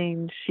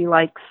something she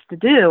likes to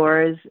do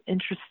or is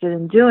interested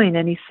in doing?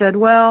 And he said,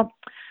 well,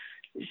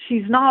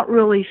 she's not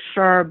really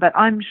sure, but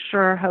I'm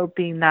sure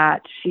hoping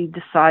that she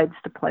decides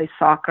to play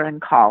soccer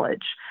in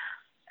college.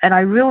 And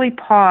I really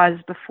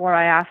paused before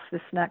I asked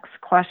this next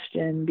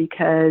question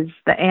because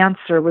the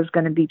answer was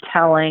going to be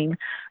telling.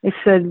 I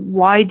said,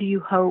 why do you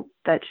hope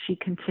that she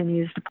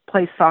continues to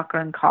play soccer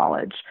in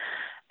college?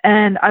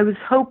 And I was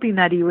hoping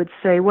that he would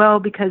say, well,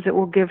 because it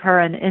will give her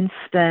an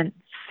instant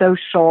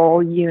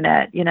social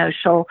unit.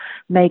 She'll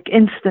make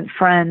instant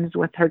friends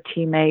with her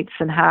teammates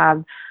and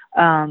have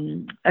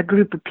a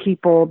group of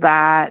people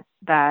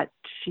that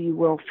she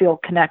will feel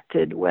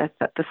connected with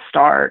at the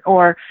start.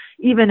 Or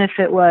even if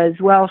it was,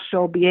 well,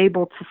 she'll be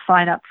able to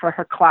sign up for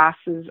her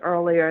classes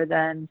earlier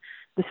than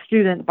the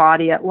student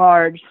body at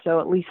large,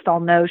 so at least I'll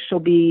know she'll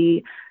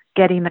be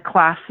getting the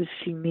classes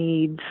she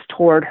needs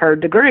toward her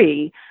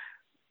degree.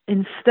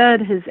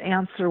 Instead, his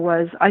answer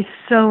was, I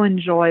so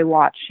enjoy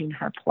watching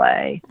her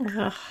play.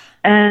 Ugh.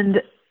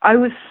 And I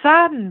was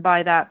saddened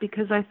by that,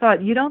 because I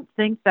thought, you don't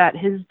think that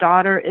his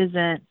daughter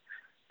isn't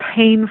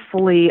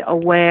painfully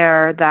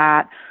aware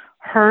that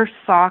her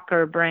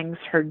soccer brings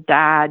her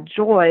dad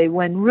joy,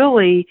 when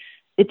really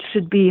it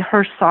should be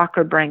her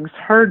soccer brings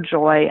her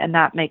joy and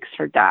that makes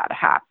her dad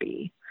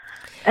happy.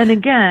 And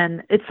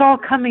again, it's all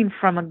coming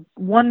from a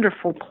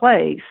wonderful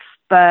place,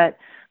 but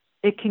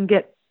it can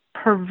get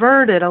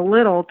perverted a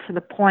little to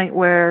the point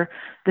where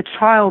the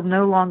child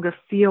no longer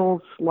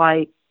feels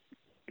like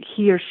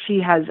he or she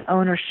has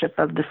ownership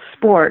of the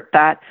sport,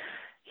 that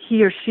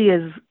he or she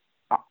is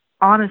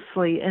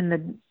honestly in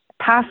the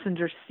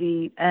passenger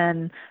seat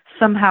and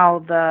somehow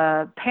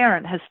the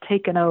parent has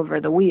taken over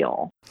the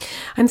wheel.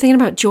 I'm thinking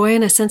about joy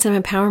and a sense of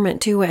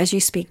empowerment too as you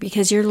speak,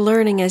 because you're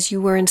learning, as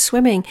you were in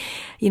swimming,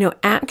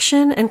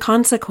 action and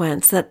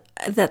consequence,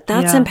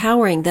 that's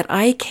empowering, that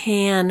I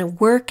can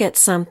work at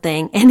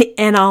something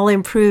and I'll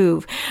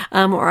improve,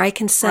 or I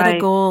can set a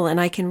goal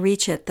and I can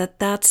reach it.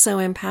 That's so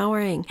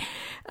empowering.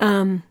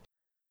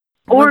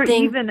 Or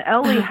even,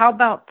 Ellie, how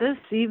about this?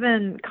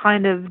 Even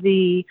kind of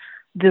the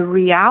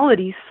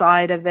reality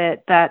side of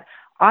it, that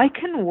I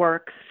can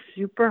work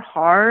super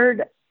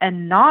hard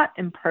and not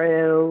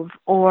improve,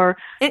 or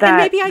and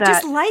maybe I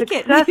just like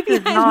it. Maybe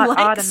I like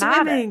automatic.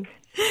 Swimming.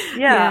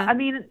 Yeah, I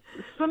mean,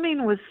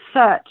 swimming was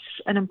such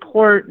an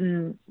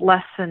important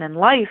lesson in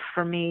life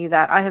for me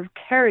that I have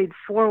carried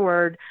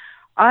forward.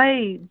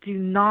 I do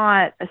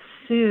not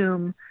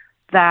assume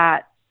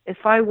that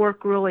if I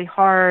work really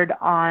hard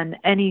on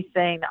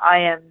anything, I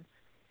am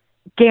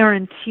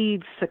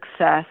guaranteed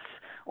success,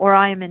 or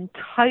I am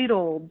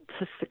entitled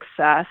to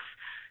success,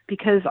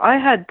 because I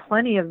had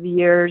plenty of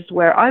years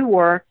where I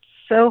worked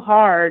so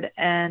hard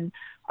and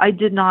I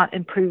did not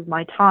improve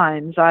my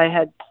times. I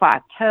had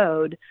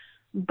plateaued.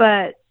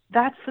 But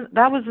that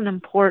was an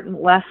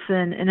important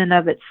lesson in and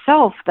of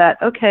itself,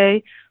 that,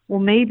 okay, well,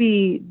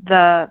 maybe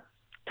the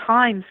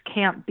times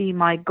can't be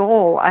my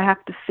goal. I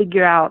have to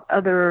figure out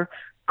other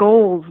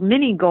goals,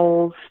 mini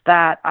goals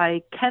that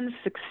I can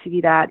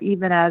succeed at,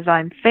 even as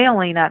I'm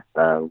failing at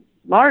the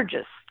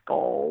largest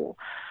goal.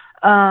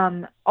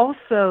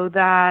 Also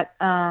that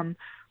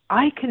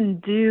I can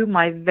do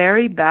my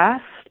very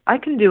best. I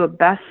can do a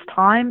best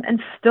time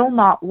and still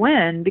not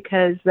win,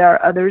 because there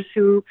are others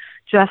who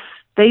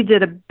they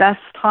did a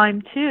best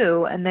time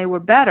too and they were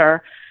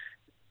better.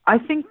 I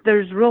think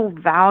there's real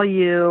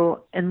value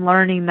in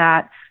learning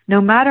that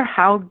no matter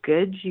how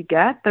good you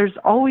get, there's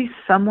always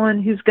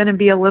someone who's going to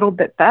be a little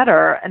bit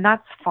better, and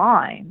that's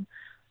fine.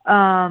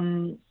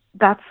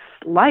 That's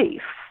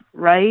life,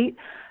 right?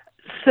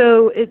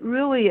 So it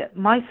really,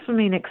 my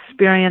swimming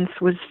experience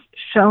was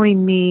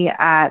showing me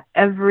at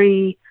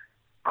every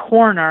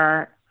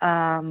corner,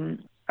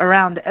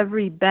 around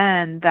every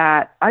bend,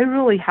 that I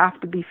really have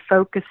to be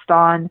focused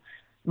on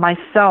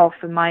myself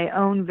and my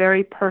own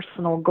very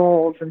personal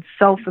goals and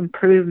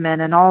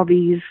self-improvement and all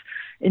these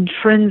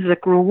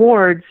intrinsic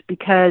rewards,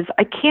 because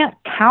I can't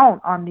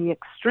count on the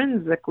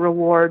extrinsic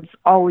rewards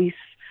always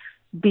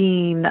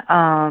being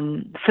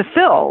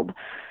fulfilled.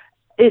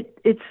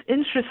 It's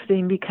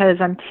interesting, because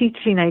I'm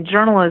teaching a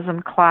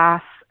journalism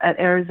class at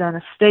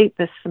Arizona State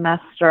this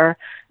semester,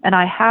 and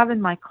I have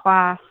in my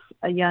class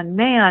a young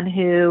man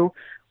who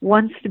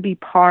wants to be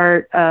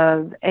part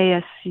of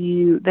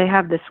ASU. They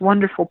have this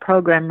wonderful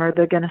program where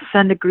they're going to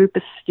send a group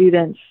of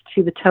students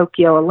to the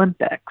Tokyo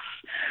Olympics.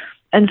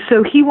 And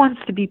so he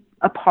wants to be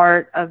a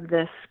part of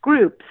this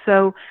group.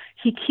 So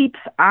he keeps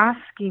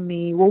asking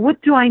me, well,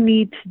 what do I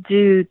need to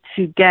do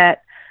to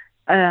get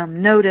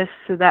notice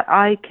so that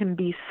I can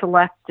be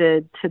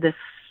selected to this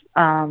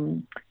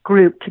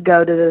group to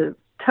go to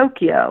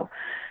Tokyo?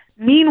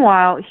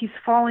 Meanwhile, he's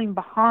falling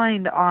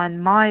behind on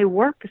my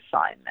work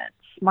assignments,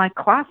 my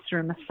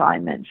classroom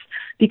assignments,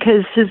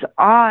 because his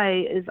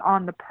eye is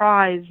on the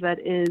prize that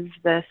is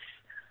this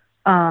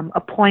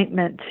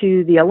appointment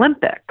to the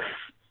Olympics.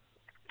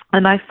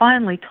 And I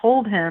finally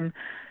told him,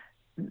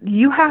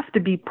 you have to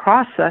be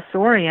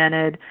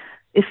process-oriented.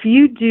 If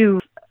you do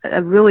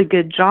a really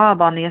good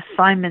job on the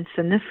assignments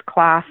in this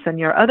class and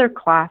your other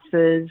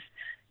classes,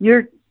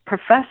 your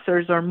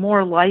professors are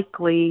more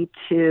likely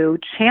to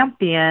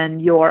champion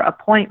your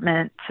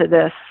appointment to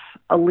this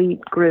elite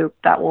group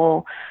that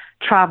will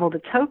travel to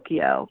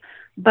Tokyo.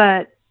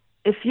 But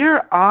if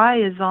your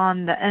eye is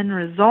on the end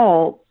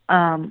result,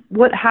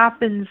 what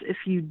happens if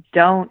you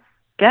don't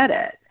get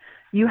it?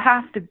 You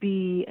have to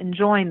be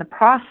enjoying the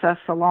process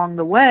along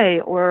the way,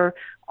 or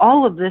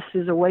all of this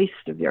is a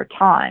waste of your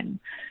time.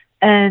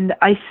 And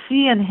I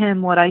see in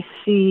him what I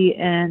see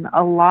in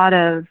a lot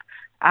of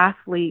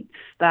athletes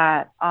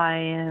that I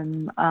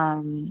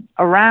am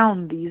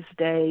around these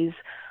days,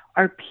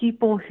 are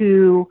people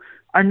who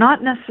are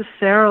not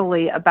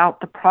necessarily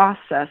about the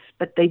process,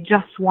 but they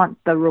just want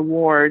the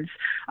rewards.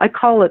 I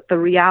call it the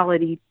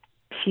reality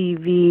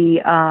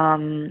TV,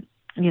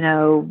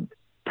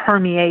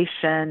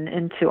 permeation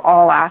into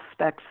all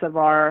aspects of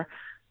our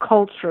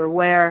culture,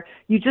 where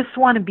you just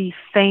want to be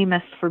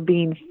famous for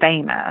being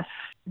famous.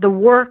 The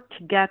work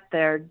to get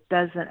there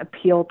doesn't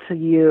appeal to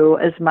you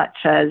as much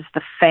as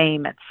the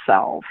fame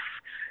itself.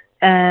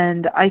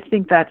 And I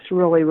think that's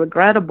really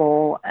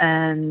regrettable,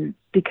 and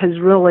because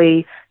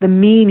really the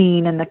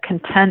meaning and the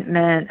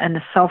contentment and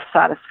the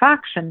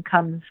self-satisfaction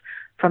comes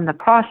from the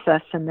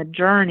process and the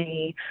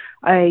journey.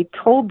 I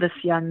told this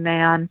young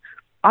man,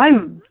 I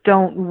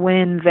don't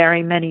win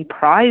very many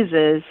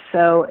prizes,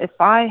 so if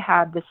I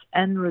had this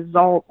end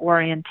result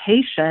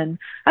orientation,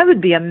 I would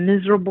be a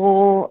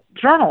miserable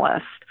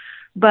journalist.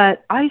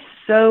 But I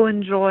so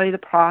enjoy the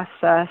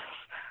process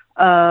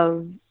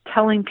of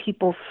telling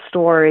people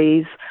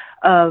stories,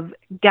 of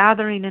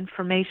gathering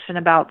information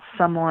about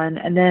someone,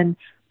 and then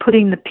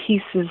putting the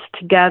pieces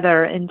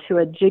together into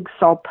a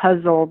jigsaw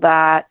puzzle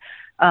that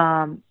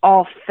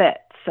all fits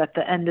at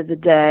the end of the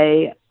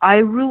day. I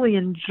really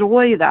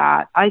enjoy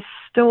that. I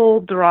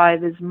still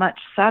derive as much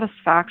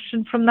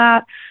satisfaction from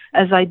that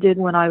as I did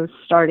when I was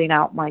starting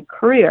out my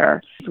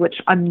career,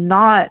 which I'm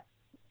not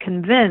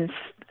convinced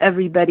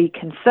everybody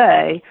can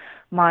say.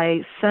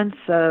 My sense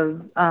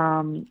of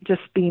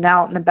just being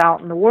out and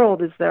about in the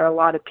world is there are a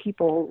lot of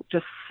people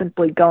just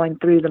simply going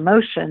through the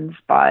motions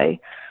by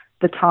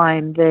the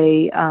time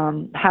they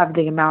have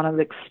the amount of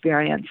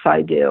experience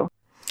I do.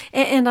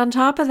 And on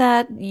top of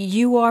that,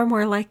 you are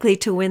more likely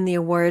to win the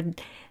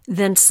award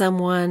than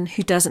someone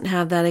who doesn't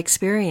have that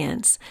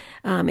experience,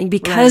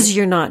 because Right.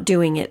 you're not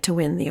doing it to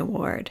win the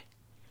award.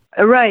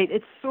 Right.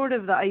 It's sort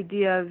of the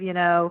idea of,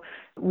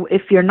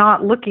 if you're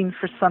not looking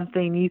for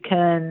something, you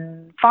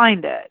can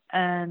find it.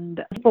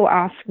 And people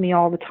ask me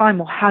all the time,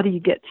 well, how do you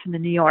get to the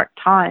New York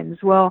Times?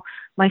 Well,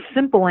 my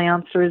simple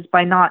answer is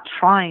by not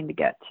trying to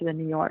get to the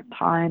New York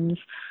Times.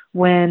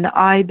 When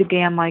I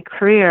began my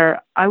career,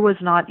 I was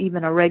not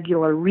even a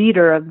regular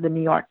reader of the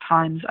New York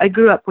Times. I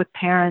grew up with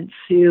parents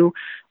who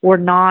were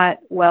not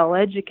well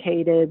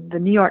educated. The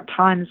New York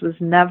Times was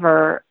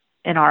never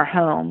in our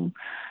home.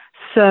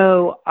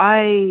 So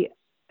I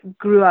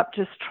grew up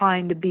just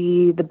trying to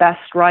be the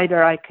best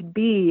writer I could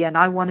be, and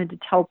I wanted to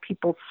tell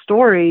people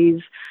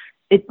stories.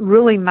 It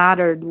really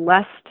mattered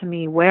less to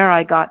me where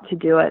I got to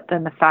do it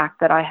than the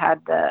fact that I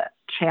had the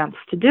chance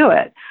to do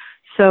it.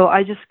 So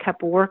I just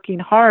kept working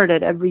hard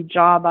at every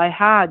job I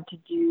had to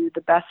do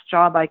the best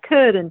job I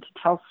could and to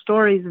tell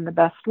stories in the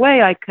best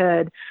way I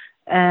could,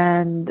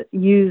 and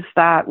use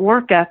that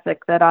work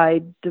ethic that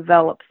I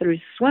developed through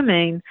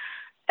swimming.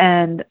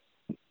 And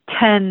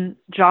 10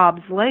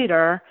 jobs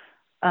later,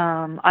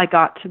 I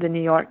got to the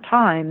New York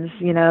Times.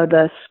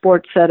 The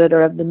sports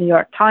editor of the New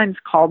York Times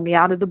called me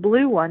out of the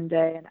blue one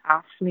day and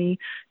asked me,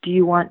 do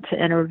you want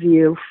to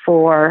interview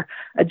for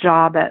a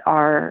job in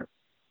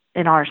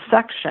our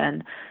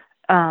section?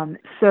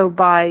 So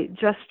by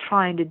just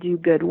trying to do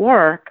good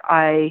work,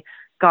 I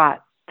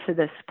got to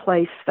this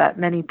place that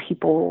many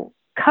people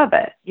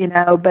covet,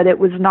 but it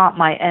was not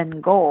my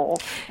end goal.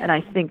 And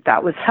I think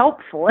that was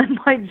helpful in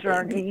my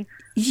journey.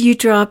 You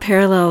draw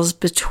parallels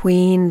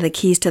between the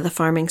keys to the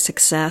farming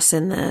success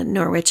in the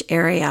Norwich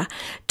area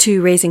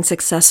to raising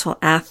successful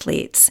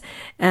athletes.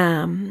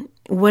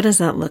 What does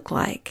that look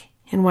like,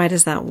 and why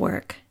does that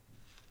work?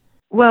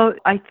 Well,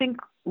 I think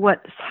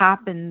what's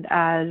happened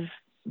as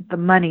the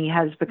money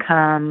has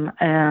become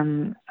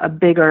a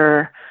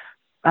bigger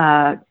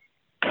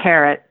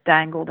carrot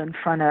dangled in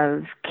front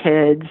of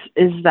kids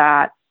is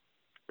that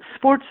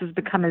sports has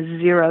become a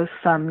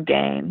zero-sum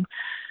game.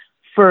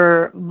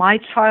 For my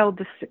child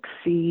to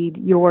succeed,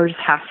 yours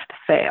has to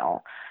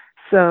fail.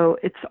 So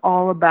it's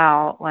all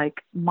about,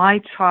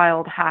 my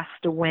child has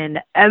to win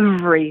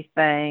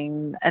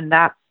everything, and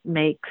that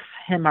makes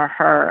him or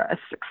her a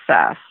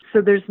success.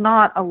 So there's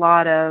not a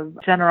lot of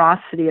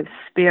generosity of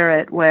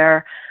spirit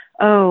where,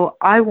 oh,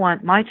 I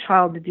want my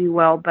child to do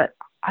well, but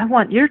I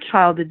want your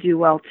child to do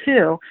well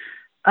too.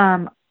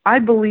 I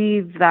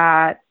believe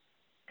that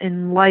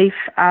in life,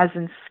 as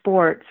in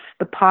sports,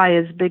 the pie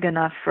is big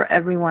enough for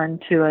everyone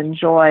to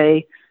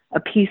enjoy a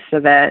piece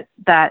of it,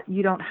 that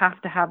you don't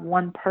have to have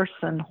one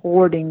person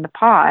hoarding the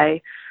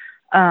pie.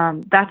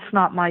 That's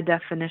not my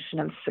definition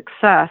of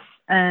success.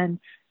 And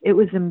it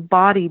was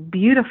embodied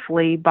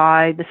beautifully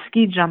by the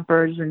ski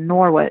jumpers in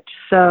Norwich.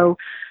 So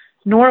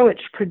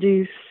Norwich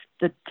produced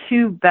the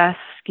two best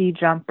ski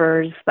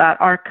jumpers that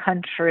our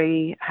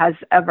country has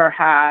ever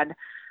had,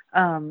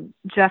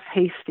 Jeff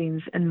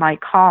Hastings and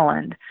Mike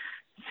Holland.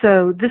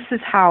 So this is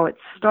how it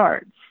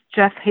starts.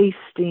 Jeff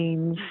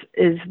Hastings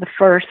is the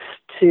first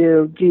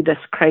to do this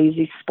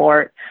crazy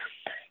sport.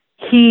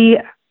 He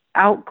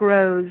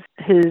outgrows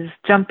his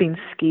jumping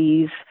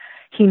skis.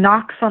 He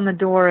knocks on the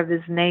door of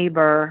his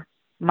neighbor,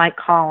 Mike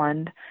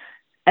Holland,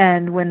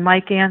 And when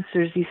Mike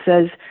answers, he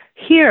says,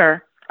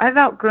 "Here, I've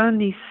outgrown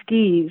these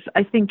skis.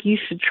 I think you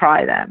should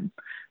try them."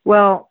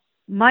 Well,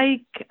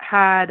 Mike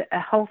had a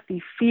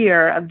healthy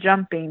fear of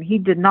jumping. He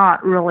did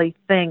not really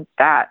think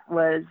that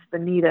was the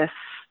neatest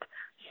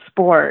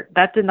sport.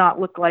 That did not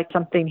look like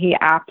something he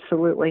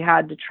absolutely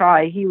had to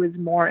try. He was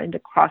more into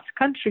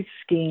cross-country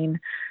skiing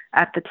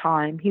at the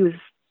time. He was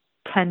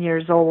 10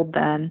 years old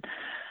then.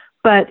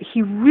 But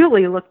he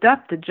really looked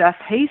up to Jeff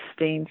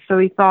Hastings. So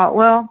he thought,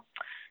 well,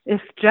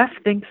 if Jeff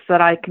thinks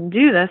that I can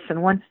do this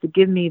and wants to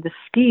give me the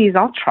skis,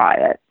 I'll try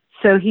it.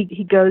 So he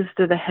goes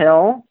to the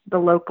hill, the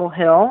local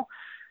hill.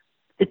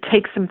 It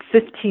takes him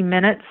 15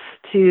 minutes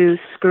to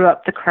screw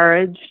up the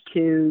courage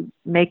to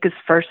make his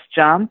first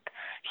jump.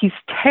 He's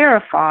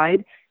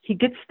terrified. He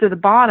gets to the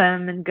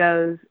bottom and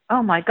goes,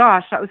 "Oh my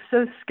gosh, that was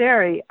so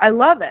scary. I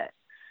love it."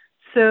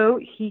 So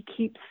he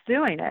keeps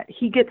doing it.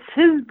 He gets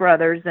his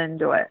brothers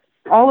into it.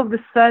 All of a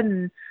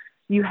sudden,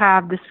 you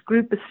have this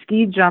group of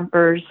ski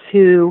jumpers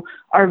who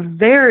are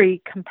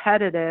very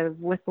competitive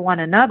with one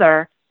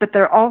another, but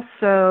they're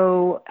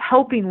also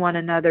helping one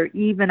another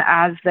even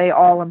as they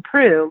all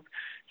improve.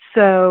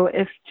 So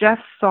if Jeff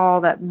saw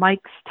that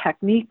Mike's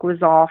technique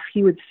was off,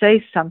 he would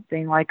say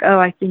something like, "Oh,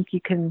 I think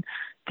you can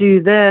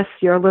do this,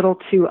 you're a little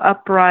too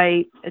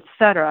upright,"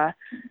 etc.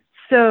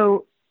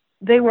 So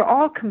they were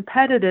all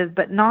competitive,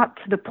 but not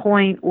to the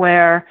point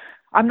where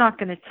I'm not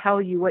going to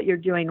tell you what you're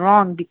doing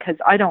wrong because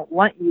I don't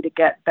want you to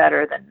get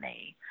better than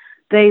me.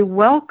 They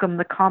welcome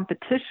the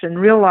competition,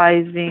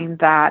 realizing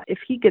that if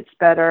he gets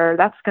better,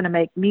 that's going to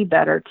make me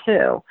better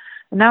too.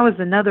 And that was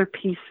another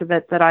piece of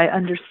it that I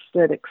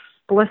understood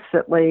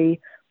explicitly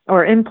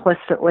or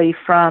implicitly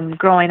from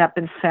growing up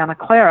in Santa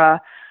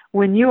Clara.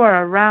 When you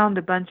are around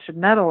a bunch of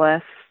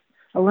medalists,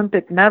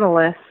 Olympic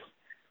medalists,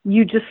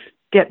 you just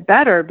get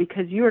better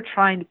because you are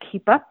trying to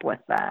keep up with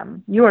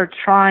them. You are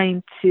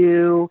trying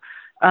to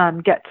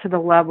get to the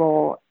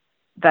level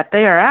that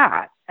they are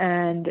at.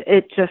 And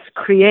it just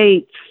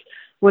creates,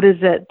 what is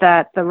it,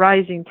 that the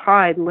rising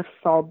tide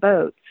lifts all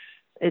boats.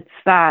 It's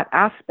that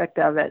aspect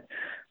of it.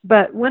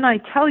 But when I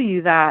tell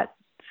you that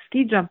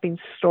ski jumping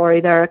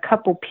story, there are a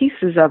couple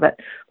pieces of it.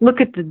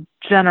 Look at the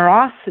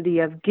generosity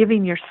of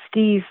giving your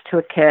skis to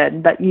a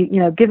kid, but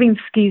you know, giving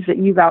skis that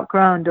you've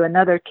outgrown to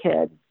another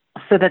kid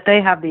so that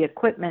they have the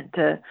equipment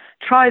to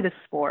try the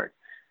sport.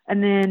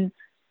 And then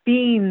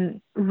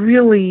being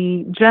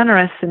really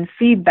generous in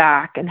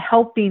feedback and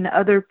helping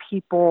other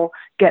people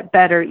get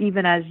better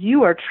even as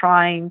you are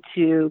trying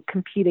to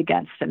compete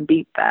against and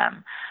beat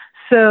them.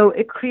 So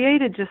it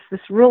created just this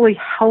really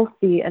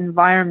healthy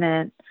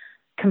environment,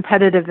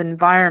 competitive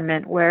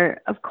environment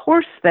where, of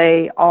course,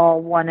 they all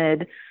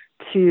wanted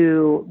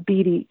to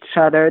beat each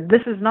other.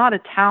 This is not a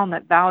town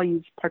that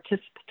values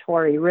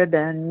participatory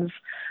ribbons,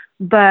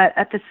 but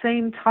at the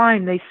same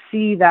time, they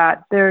see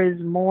that there is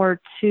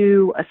more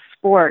to a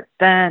sport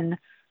than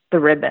the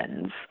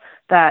ribbons,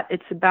 that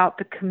it's about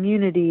the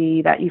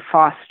community that you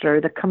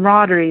foster, the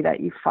camaraderie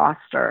that you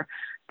foster,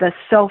 the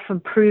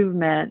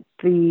self-improvement,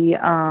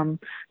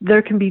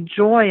 there can be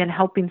joy in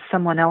helping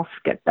someone else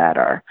get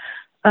better.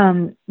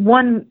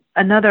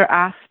 Another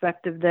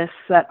aspect of this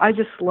that I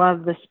just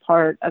love this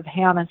part of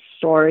Hannah's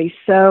story.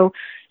 So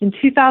in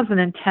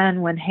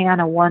 2010, when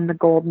Hannah won the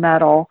gold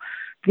medal,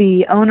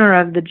 the owner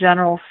of the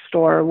general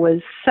store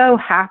was so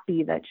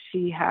happy that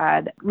she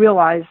had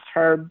realized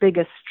her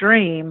biggest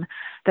dream,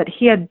 that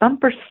he had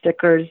bumper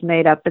stickers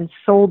made up and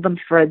sold them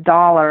for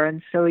 $1.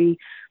 And so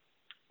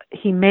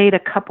he made a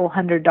couple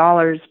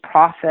 $100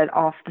 profit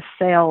off the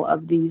sale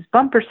of these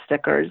bumper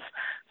stickers.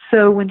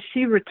 So when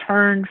she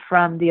returned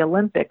from the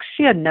Olympics,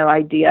 she had no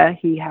idea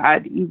he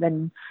had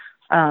even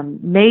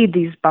made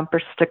these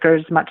bumper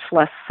stickers, much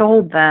less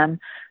sold them.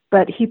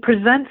 But he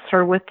presents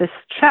her with this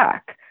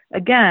check.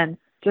 Again,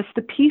 just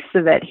a piece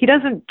of it. He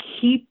doesn't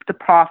keep the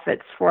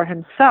profits for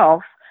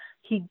himself.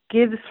 He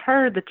gives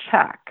her the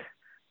check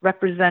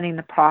representing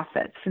the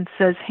profits and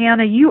says,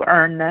 "Hannah, you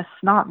earn this,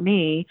 not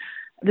me.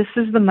 This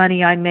is the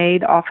money I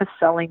made off of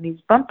selling these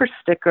bumper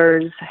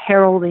stickers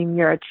heralding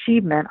your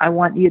achievement. I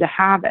want you to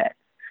have it."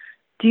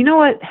 Do you know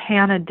what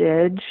Hannah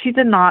did? She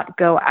did not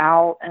go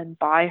out and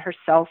buy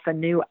herself a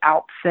new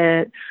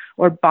outfit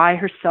or buy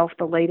herself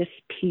the latest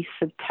piece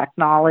of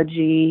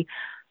technology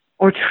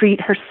or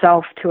treat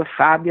herself to a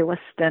fabulous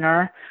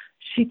dinner.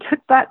 She took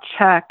that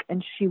check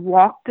and she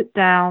walked it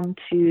down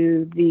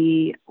to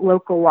the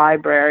local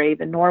library,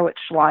 the Norwich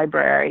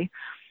Library.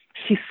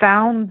 She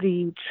found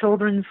the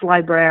children's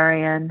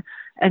librarian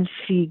and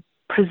she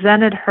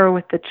presented her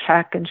with the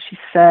check and she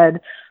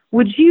said,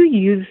 "Would you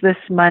use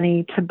this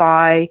money to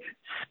buy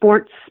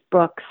sports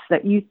books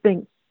that you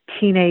think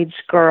teenage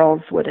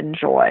girls would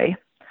enjoy?"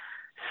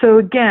 So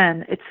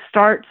again, it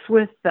starts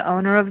with the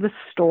owner of the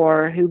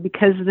store who,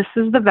 because this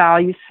is the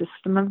value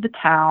system of the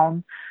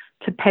town,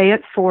 to pay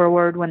it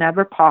forward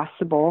whenever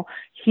possible,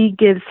 he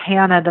gives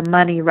Hannah the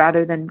money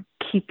rather than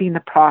keeping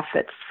the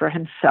profits for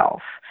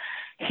himself.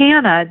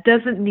 Hannah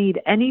doesn't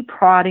need any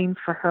prodding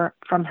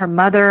from her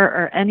mother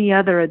or any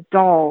other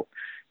adult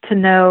to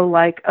know,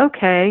 like,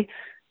 okay,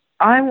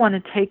 I want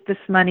to take this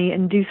money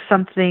and do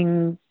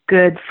something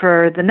good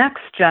for the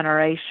next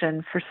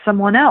generation, for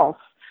someone else.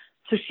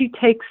 So she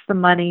takes the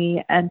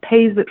money and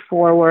pays it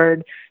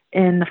forward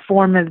in the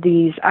form of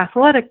these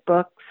athletic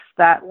books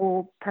that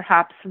will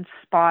perhaps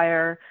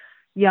inspire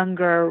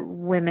younger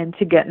women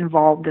to get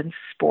involved in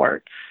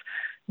sports.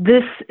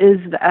 This is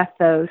the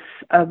ethos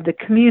of the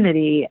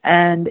community,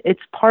 and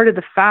it's part of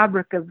the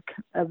fabric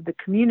of the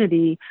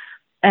community,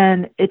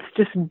 and it's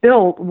just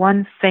built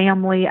one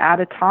family at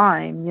a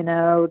time,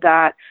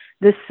 that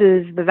this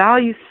is the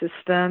value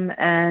system,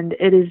 and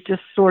it is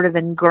just sort of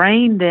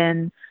ingrained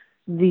in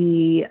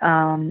the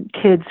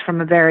kids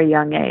from a very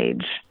young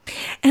age.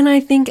 And I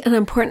think an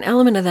important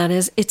element of that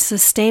is it's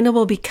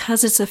sustainable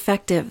because it's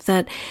effective,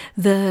 that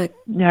the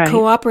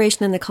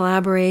cooperation and the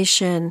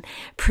collaboration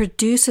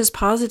produces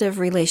positive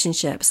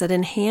relationships that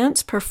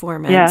enhance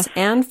performance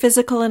and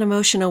physical and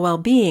emotional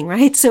well-being,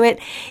 right? So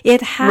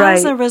it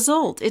has a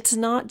result. It's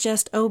not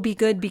just, be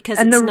good because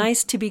it's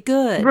nice to be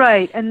good.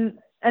 Right. And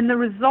the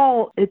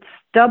result, it's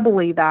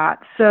doubly that.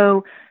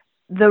 So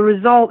the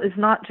result is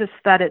not just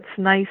that it's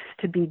nice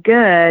to be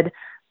good,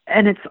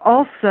 and it's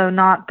also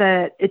not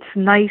that it's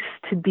nice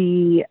to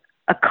be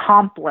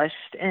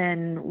accomplished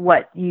in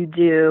what you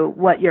do,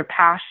 what your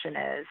passion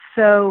is.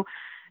 So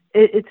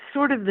it's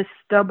sort of this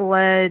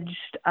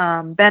double-edged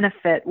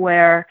benefit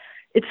where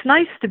it's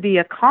nice to be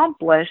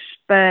accomplished,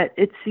 but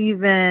it's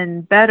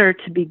even better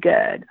to be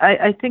good.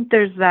 I think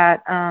there's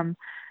that,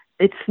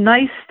 it's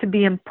nice to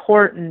be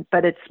important,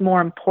 but it's more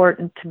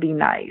important to be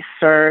nice,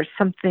 or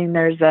something.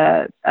 There's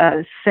a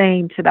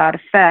saying to that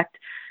effect.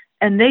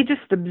 And they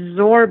just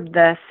absorb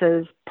this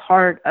as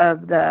part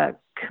of the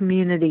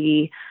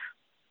community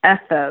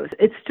ethos.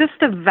 It's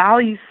just a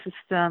value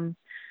system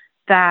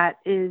that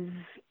is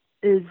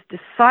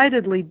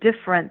decidedly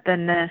different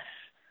than this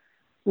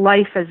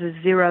life as a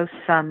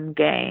zero-sum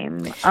game.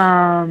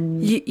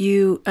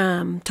 You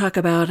talk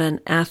about an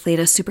athlete,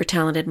 a super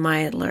talented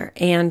miler,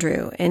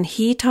 Andrew, and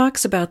he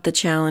talks about the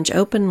challenge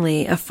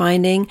openly of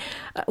finding,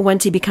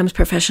 once he becomes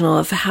professional,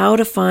 of how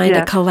to find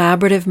a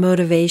collaborative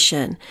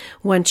motivation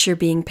once you're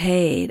being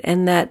paid.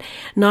 And that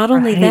not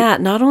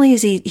only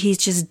is he's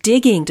just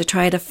digging to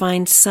try to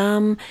find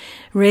some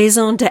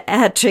raison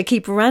d'etre to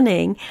keep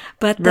running,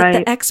 but that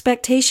the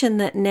expectation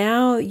that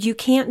now you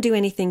can't do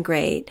anything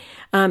great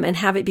and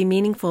have it be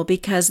meaningful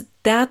because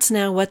that's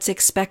now what's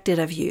expected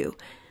of you.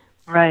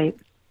 Right.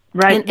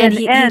 And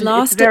he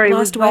lost it's very way.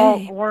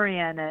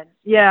 Result-oriented.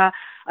 Yeah.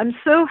 I'm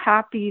so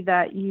happy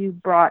that you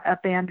brought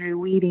up Andrew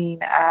Wheating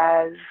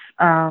as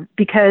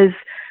because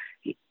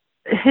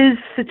his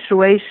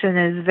situation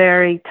is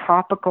very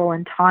topical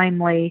and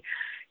timely.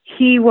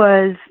 He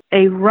was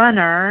a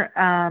runner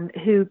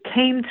who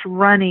came to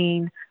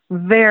running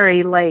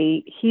very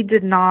late. He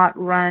did not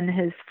run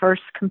his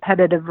first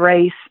competitive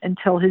race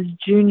until his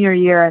junior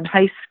year in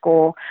high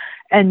school,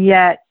 and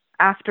yet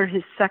after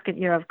his second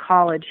year of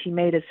college, he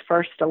made his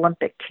first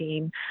Olympic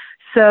team.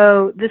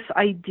 So this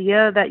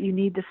idea that you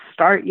need to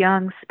start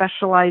young,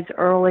 specialize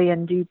early,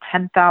 and do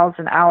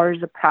 10,000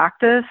 hours of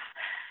practice,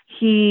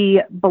 he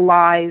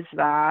belies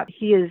that.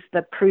 He is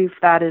the proof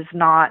that is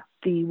not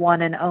the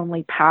one and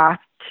only path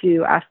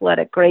to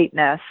athletic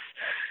greatness.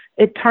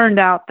 It turned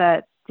out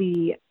that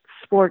the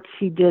sports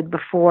he did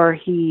before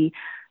he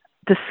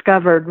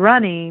discovered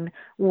running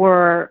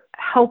were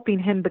helping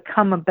him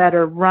become a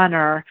better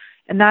runner.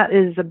 And that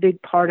is a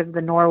big part of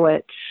the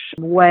Norwich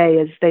way,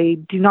 is they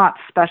do not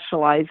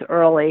specialize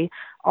early.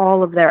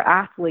 All of their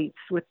athletes,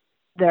 with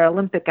their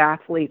Olympic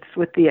athletes,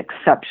 with the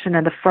exception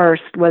of the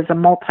first, was a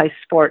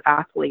multi-sport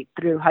athlete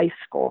through high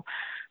school.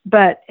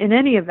 But in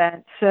any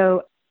event,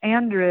 so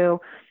Andrew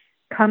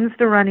comes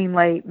to running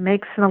late,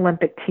 makes an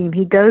Olympic team.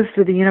 He goes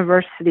to the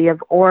University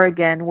of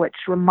Oregon, which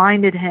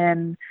reminded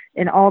him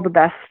in all the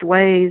best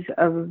ways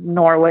of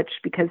Norwich,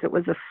 because it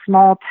was a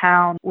small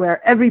town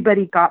where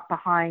everybody got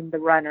behind the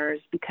runners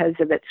because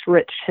of its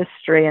rich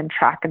history in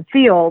track and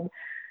field.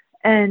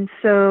 And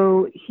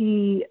so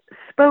he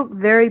spoke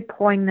very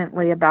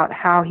poignantly about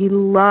how he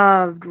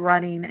loved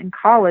running in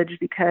college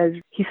because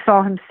he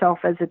saw himself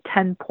as a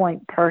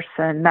 10-point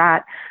person,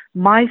 that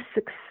my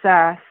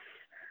success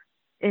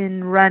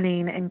in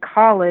running in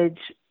college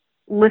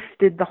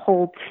lifted the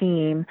whole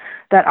team,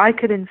 that I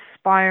could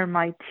inspire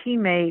my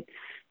teammates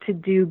to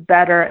do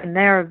better in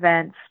their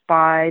events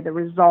by the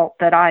result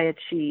that I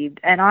achieved.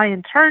 And I,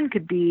 in turn,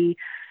 could be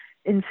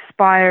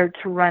inspired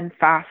to run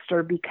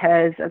faster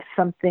because of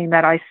something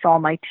that I saw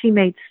my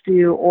teammates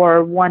do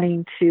or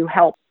wanting to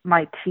help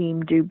my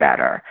team do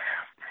better.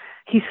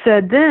 He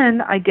said,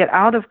 then I get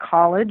out of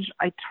college,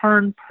 I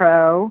turn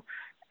pro,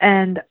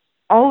 and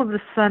all of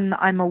a sudden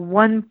I'm a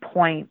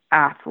 1-point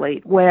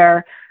athlete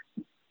where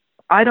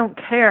I don't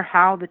care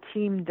how the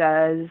team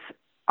does.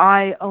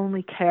 I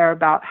only care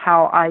about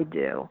how I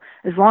do.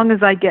 As long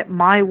as I get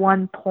my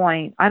 1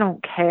 point, I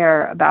don't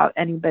care about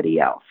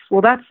anybody else.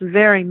 Well, that's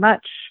very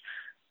much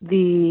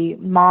the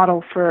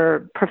model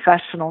for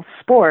professional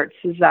sports,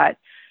 is that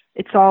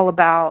it's all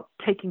about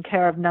taking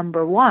care of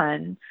number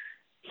one.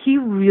 he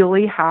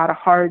really had a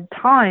hard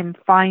time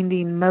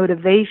finding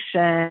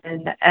motivation,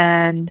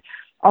 and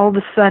all of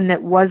a sudden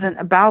it wasn't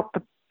about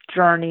the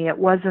journey, it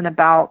wasn't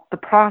about the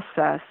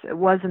process, it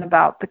wasn't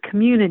about the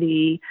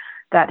community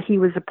that he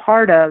was a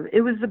part of,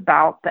 it was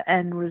about the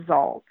end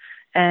result.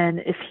 And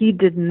if he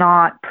did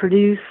not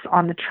produce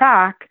on the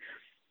track,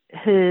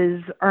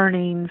 his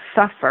earnings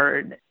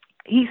suffered.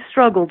 He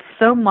struggled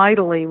so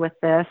mightily with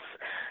this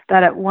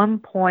that at one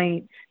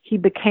point he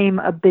became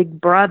a big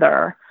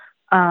brother,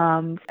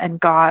 and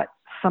got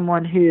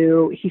someone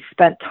who he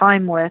spent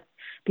time with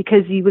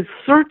because he was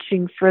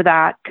searching for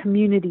that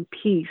community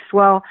piece.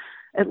 Well,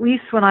 at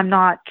least when I'm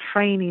not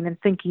training and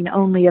thinking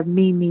only of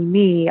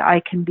me,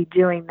 I can be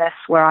doing this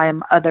where I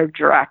am other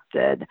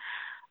directed.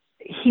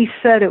 He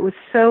said it was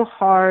so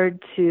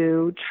hard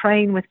to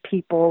train with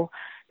people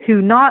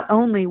who not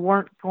only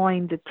weren't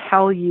going to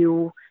tell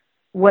you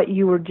what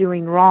you were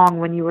doing wrong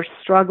when you were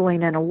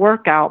struggling in a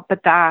workout,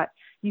 but that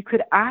you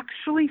could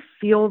actually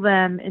feel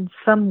them in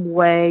some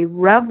way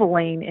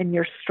reveling in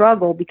your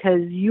struggle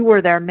because you were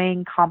their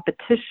main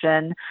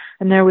competition.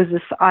 And there was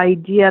this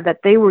idea that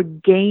they were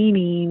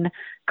gaining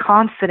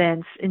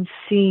confidence in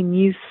seeing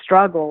you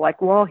struggle. Like,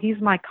 well,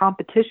 he's my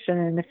competition,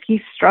 and if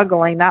he's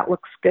struggling, that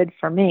looks good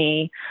for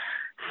me.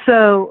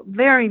 So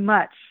very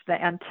much the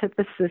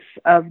antithesis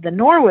of the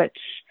Norwich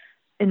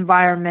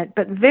environment,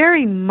 but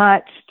very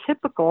much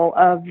typical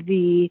of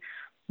the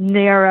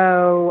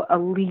narrow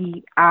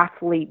elite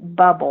athlete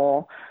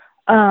bubble.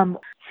 Validation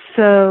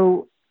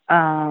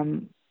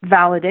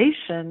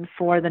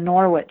for the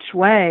Norwich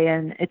way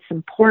and its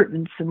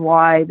importance and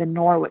why the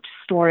Norwich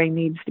story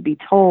needs to be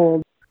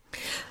told.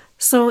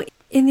 So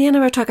in the end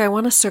of our talk, I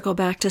want to circle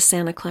back to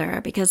Santa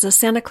Clara, because the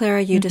Santa Clara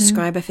you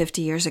describe of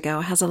 50 years ago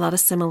has a lot of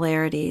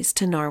similarities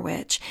to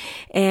Norwich.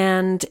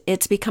 And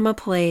it's become a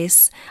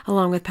place,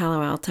 along with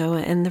Palo Alto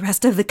and the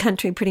rest of the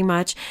country pretty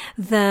much,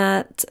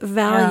 that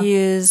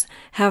values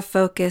have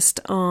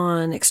focused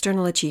on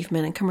external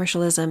achievement and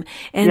commercialism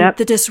and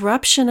the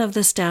disruption of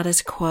the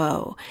status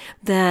quo,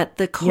 that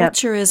the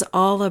culture is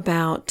all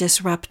about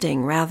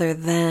disrupting rather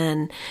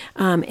than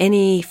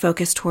any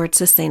focus towards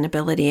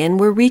sustainability. And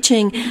we're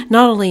reaching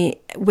not only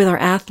with our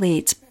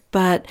athletes,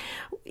 but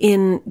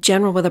in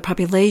general with the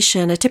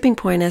population, a tipping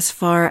point as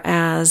far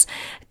as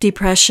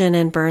depression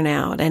and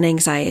burnout and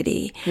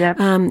anxiety.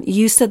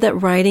 You said that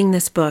writing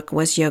this book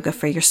was yoga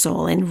for your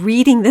soul, and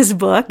reading this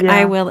book,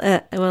 I will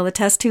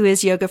attest to,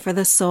 is yoga for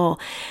the soul.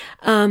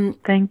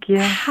 Thank you.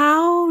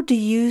 How do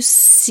you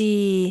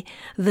see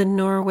the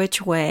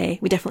Norwich way?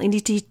 We definitely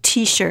need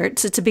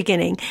t-shirts. It's a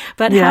beginning,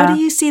 but how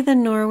do you see the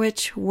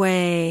Norwich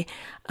way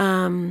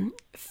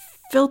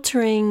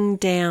filtering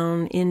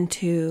down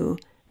into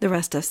the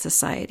rest of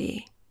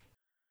society?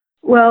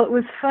 Well, it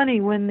was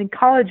funny when the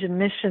college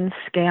admissions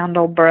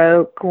scandal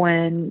broke,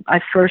 when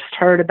I first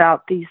heard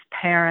about these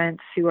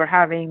parents who were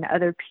having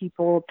other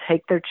people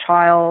take their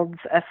child's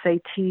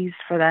SATs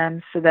for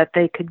them so that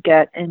they could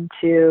get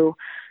into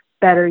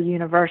better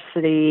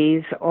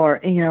universities,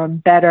 or,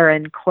 better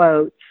in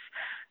quotes,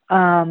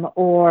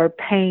 or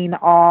paying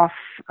off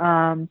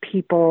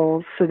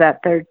people so that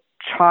their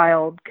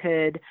child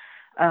could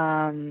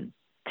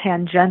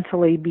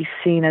tangentially be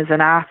seen as an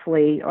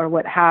athlete or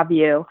what have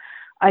you.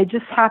 I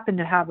just happened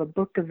to have a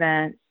book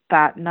event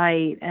that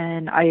night,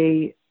 and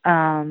I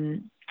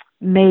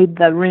made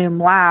the room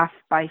laugh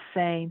by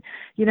saying,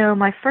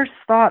 my first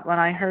thought when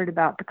I heard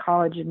about the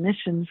college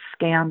admissions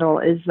scandal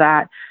is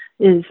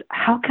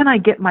how can I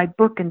get my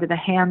book into the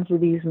hands of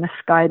these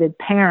misguided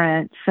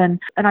parents? And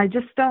I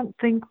just don't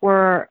think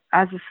we're,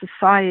 as a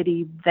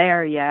society,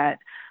 there yet.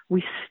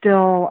 We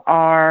still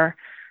are,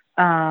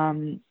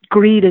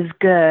 greed is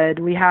good.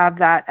 We have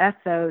that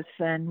ethos,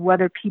 and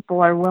whether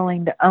people are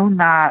willing to own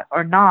that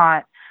or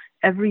not,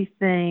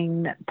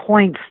 everything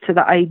points to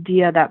the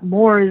idea that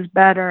more is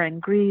better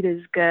and greed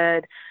is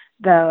good.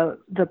 The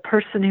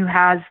person who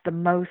has the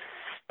most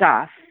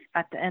stuff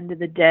at the end of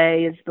the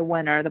day is the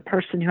winner. The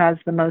person who has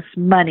the most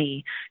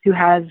money, who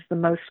has the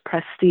most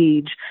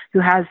prestige, who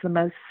has the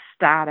most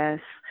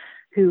status,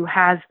 who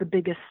has the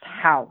biggest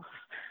house,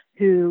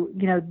 who,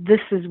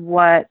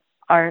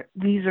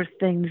 these are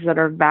things that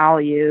are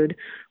valued.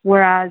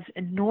 Whereas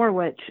in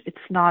Norwich,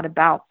 it's not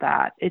about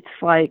that. It's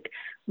like,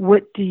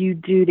 what do you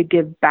do to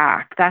give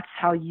back? That's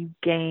how you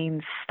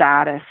gain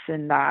status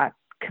in that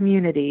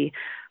community.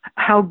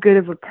 How good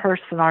of a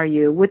person are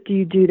you? What do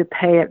you do to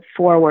pay it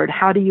forward?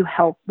 How do you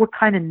help? What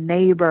kind of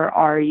neighbor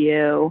are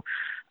you?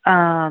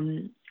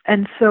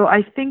 And so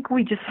I think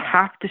we just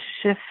have to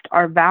shift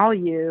our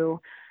value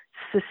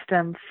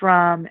system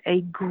from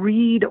a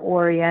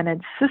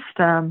greed-oriented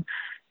system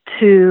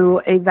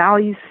to a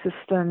value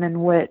system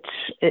in which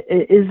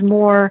it is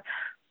more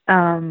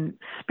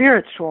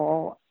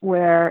spiritual,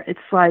 where it's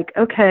like,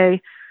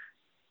 okay,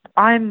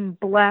 I'm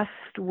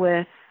blessed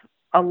with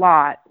a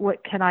lot.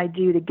 What can I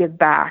do to give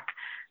back?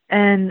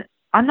 And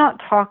I'm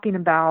not talking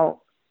about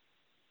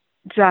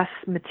just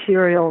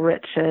material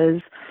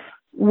riches.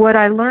 What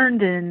I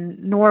learned in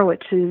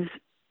Norwich is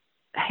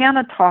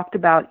Hannah talked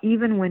about,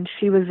 even when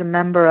she was a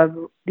member of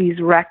these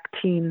rec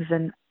teams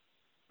in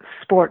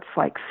sports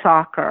like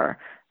soccer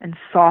and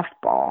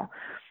softball.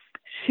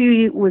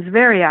 She was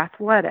very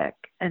athletic,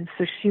 and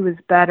so she was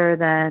better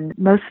than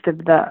most of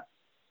the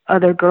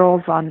other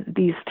girls on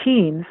these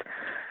teams.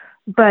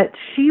 But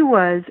she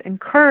was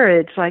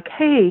encouraged, like,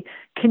 hey,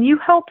 can you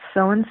help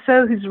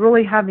so-and-so who's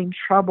really having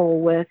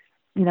trouble with,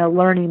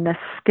 learning this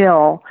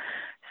skill?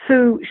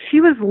 So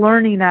she was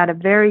learning at a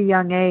very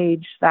young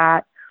age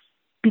that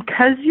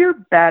because you're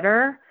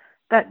better,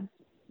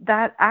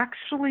 that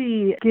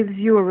actually gives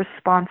you a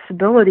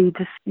responsibility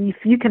to see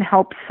if you can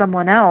help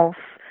someone else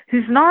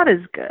who's not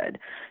as good.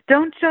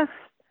 Don't just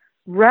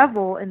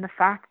revel in the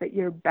fact that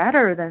you're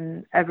better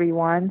than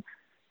everyone.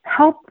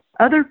 Help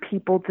other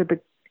people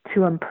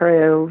to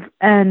improve.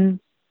 And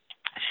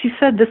she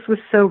said this was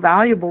so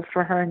valuable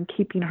for her in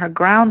keeping her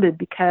grounded,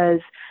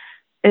 because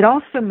it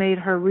also made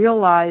her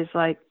realize,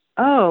 like,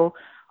 oh,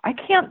 I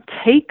can't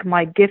take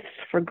my gifts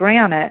for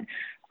granted.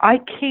 I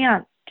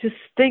can't just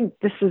think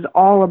this is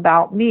all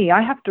about me.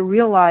 I have to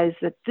realize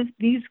that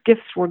these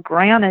gifts were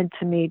granted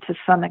to me to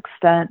some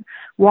extent.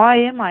 Why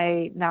am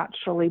I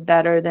naturally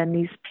better than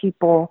these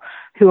people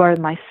who are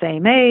my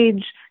same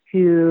age,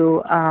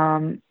 who,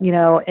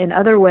 in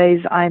other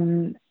ways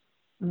I'm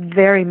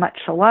very much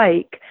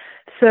alike?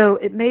 So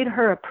it made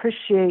her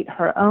appreciate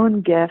her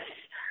own gifts.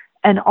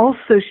 And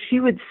also she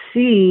would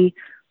see,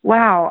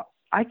 wow,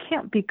 I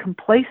can't be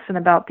complacent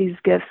about these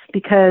gifts,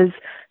 because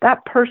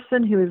that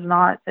person who is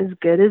not as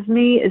good as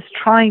me is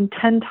trying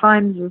 10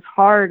 times as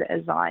hard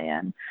as I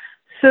am.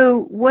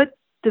 So what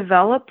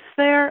develops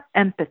there?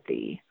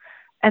 Empathy.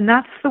 And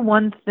that's the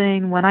one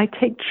thing when I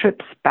take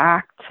trips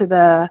back to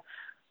the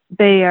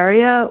Bay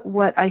Area,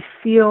 what I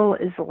feel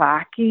is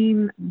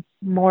lacking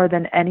more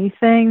than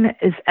anything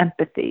is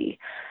empathy.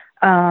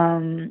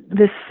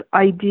 This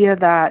idea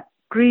that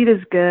greed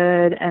is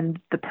good and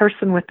the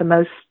person with the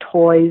most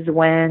toys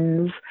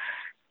wins.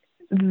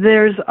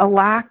 There's a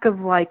lack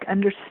of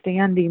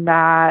understanding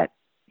that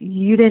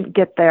you didn't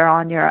get there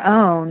on your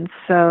own.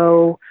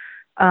 So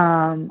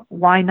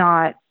why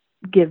not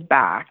give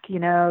back?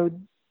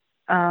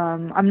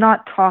 I'm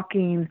not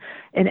talking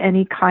in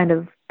any kind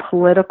of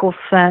political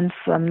sense.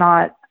 I'm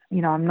not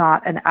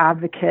an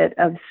advocate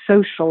of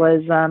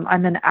socialism.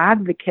 I'm an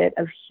advocate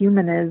of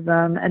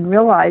humanism and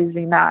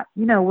realizing that,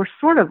 we're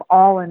sort of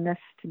all in this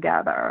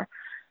together.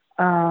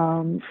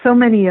 So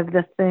many of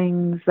the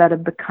things that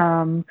have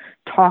become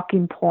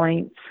talking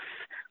points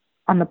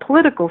on the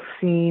political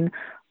scene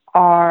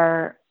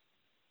are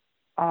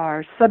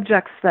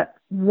subjects that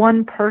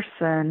one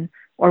person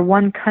or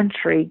one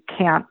country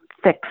can't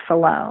fix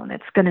alone.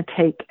 It's going to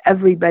take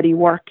everybody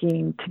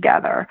working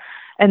together.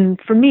 And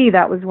for me,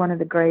 that was one of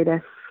the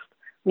greatest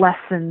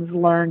lessons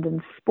learned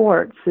in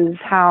sports, is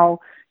how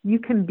you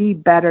can be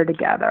better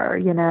together.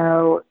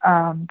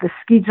 The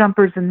ski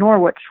jumpers in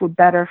Norwich were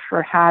better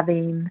for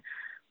having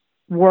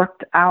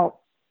worked out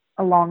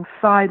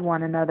alongside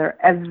one another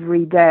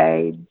every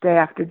day, day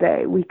after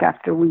day, week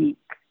after week,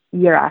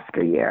 year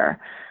after year.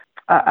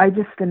 I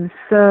just am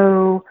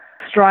so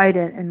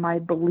strident in my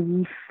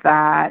belief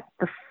that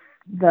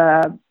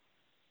the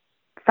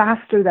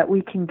faster that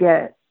we can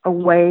get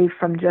away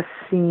from just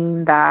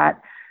seeing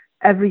that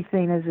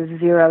everything is a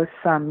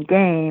zero-sum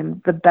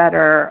game, the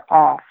better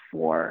off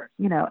for,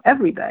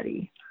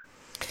 everybody.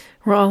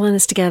 We're all in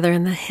this together,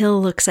 and the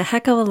hill looks a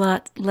heck of a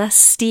lot less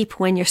steep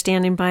when you're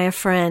standing by a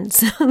friend.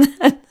 So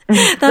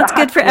that's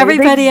good for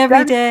everybody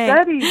every day.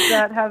 There's studies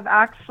that have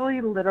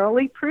actually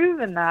literally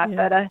proven that,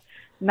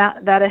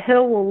 that a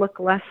hill will look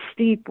less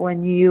steep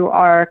when you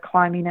are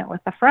climbing it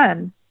with a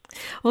friend.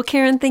 Well,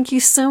 Karen, thank you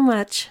so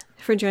much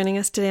for joining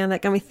us today on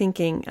That Got Me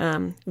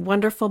Thinking.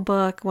 Wonderful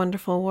book,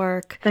 wonderful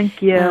work.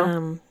 Thank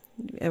you.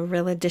 A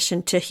real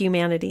addition to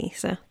humanity.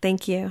 So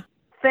thank you.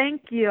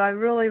 Thank you. I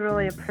really,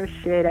 really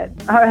appreciate it.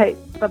 All right.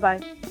 Bye-bye.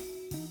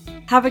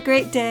 Have a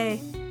great day.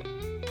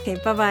 Okay,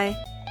 bye-bye.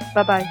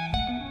 Bye-bye.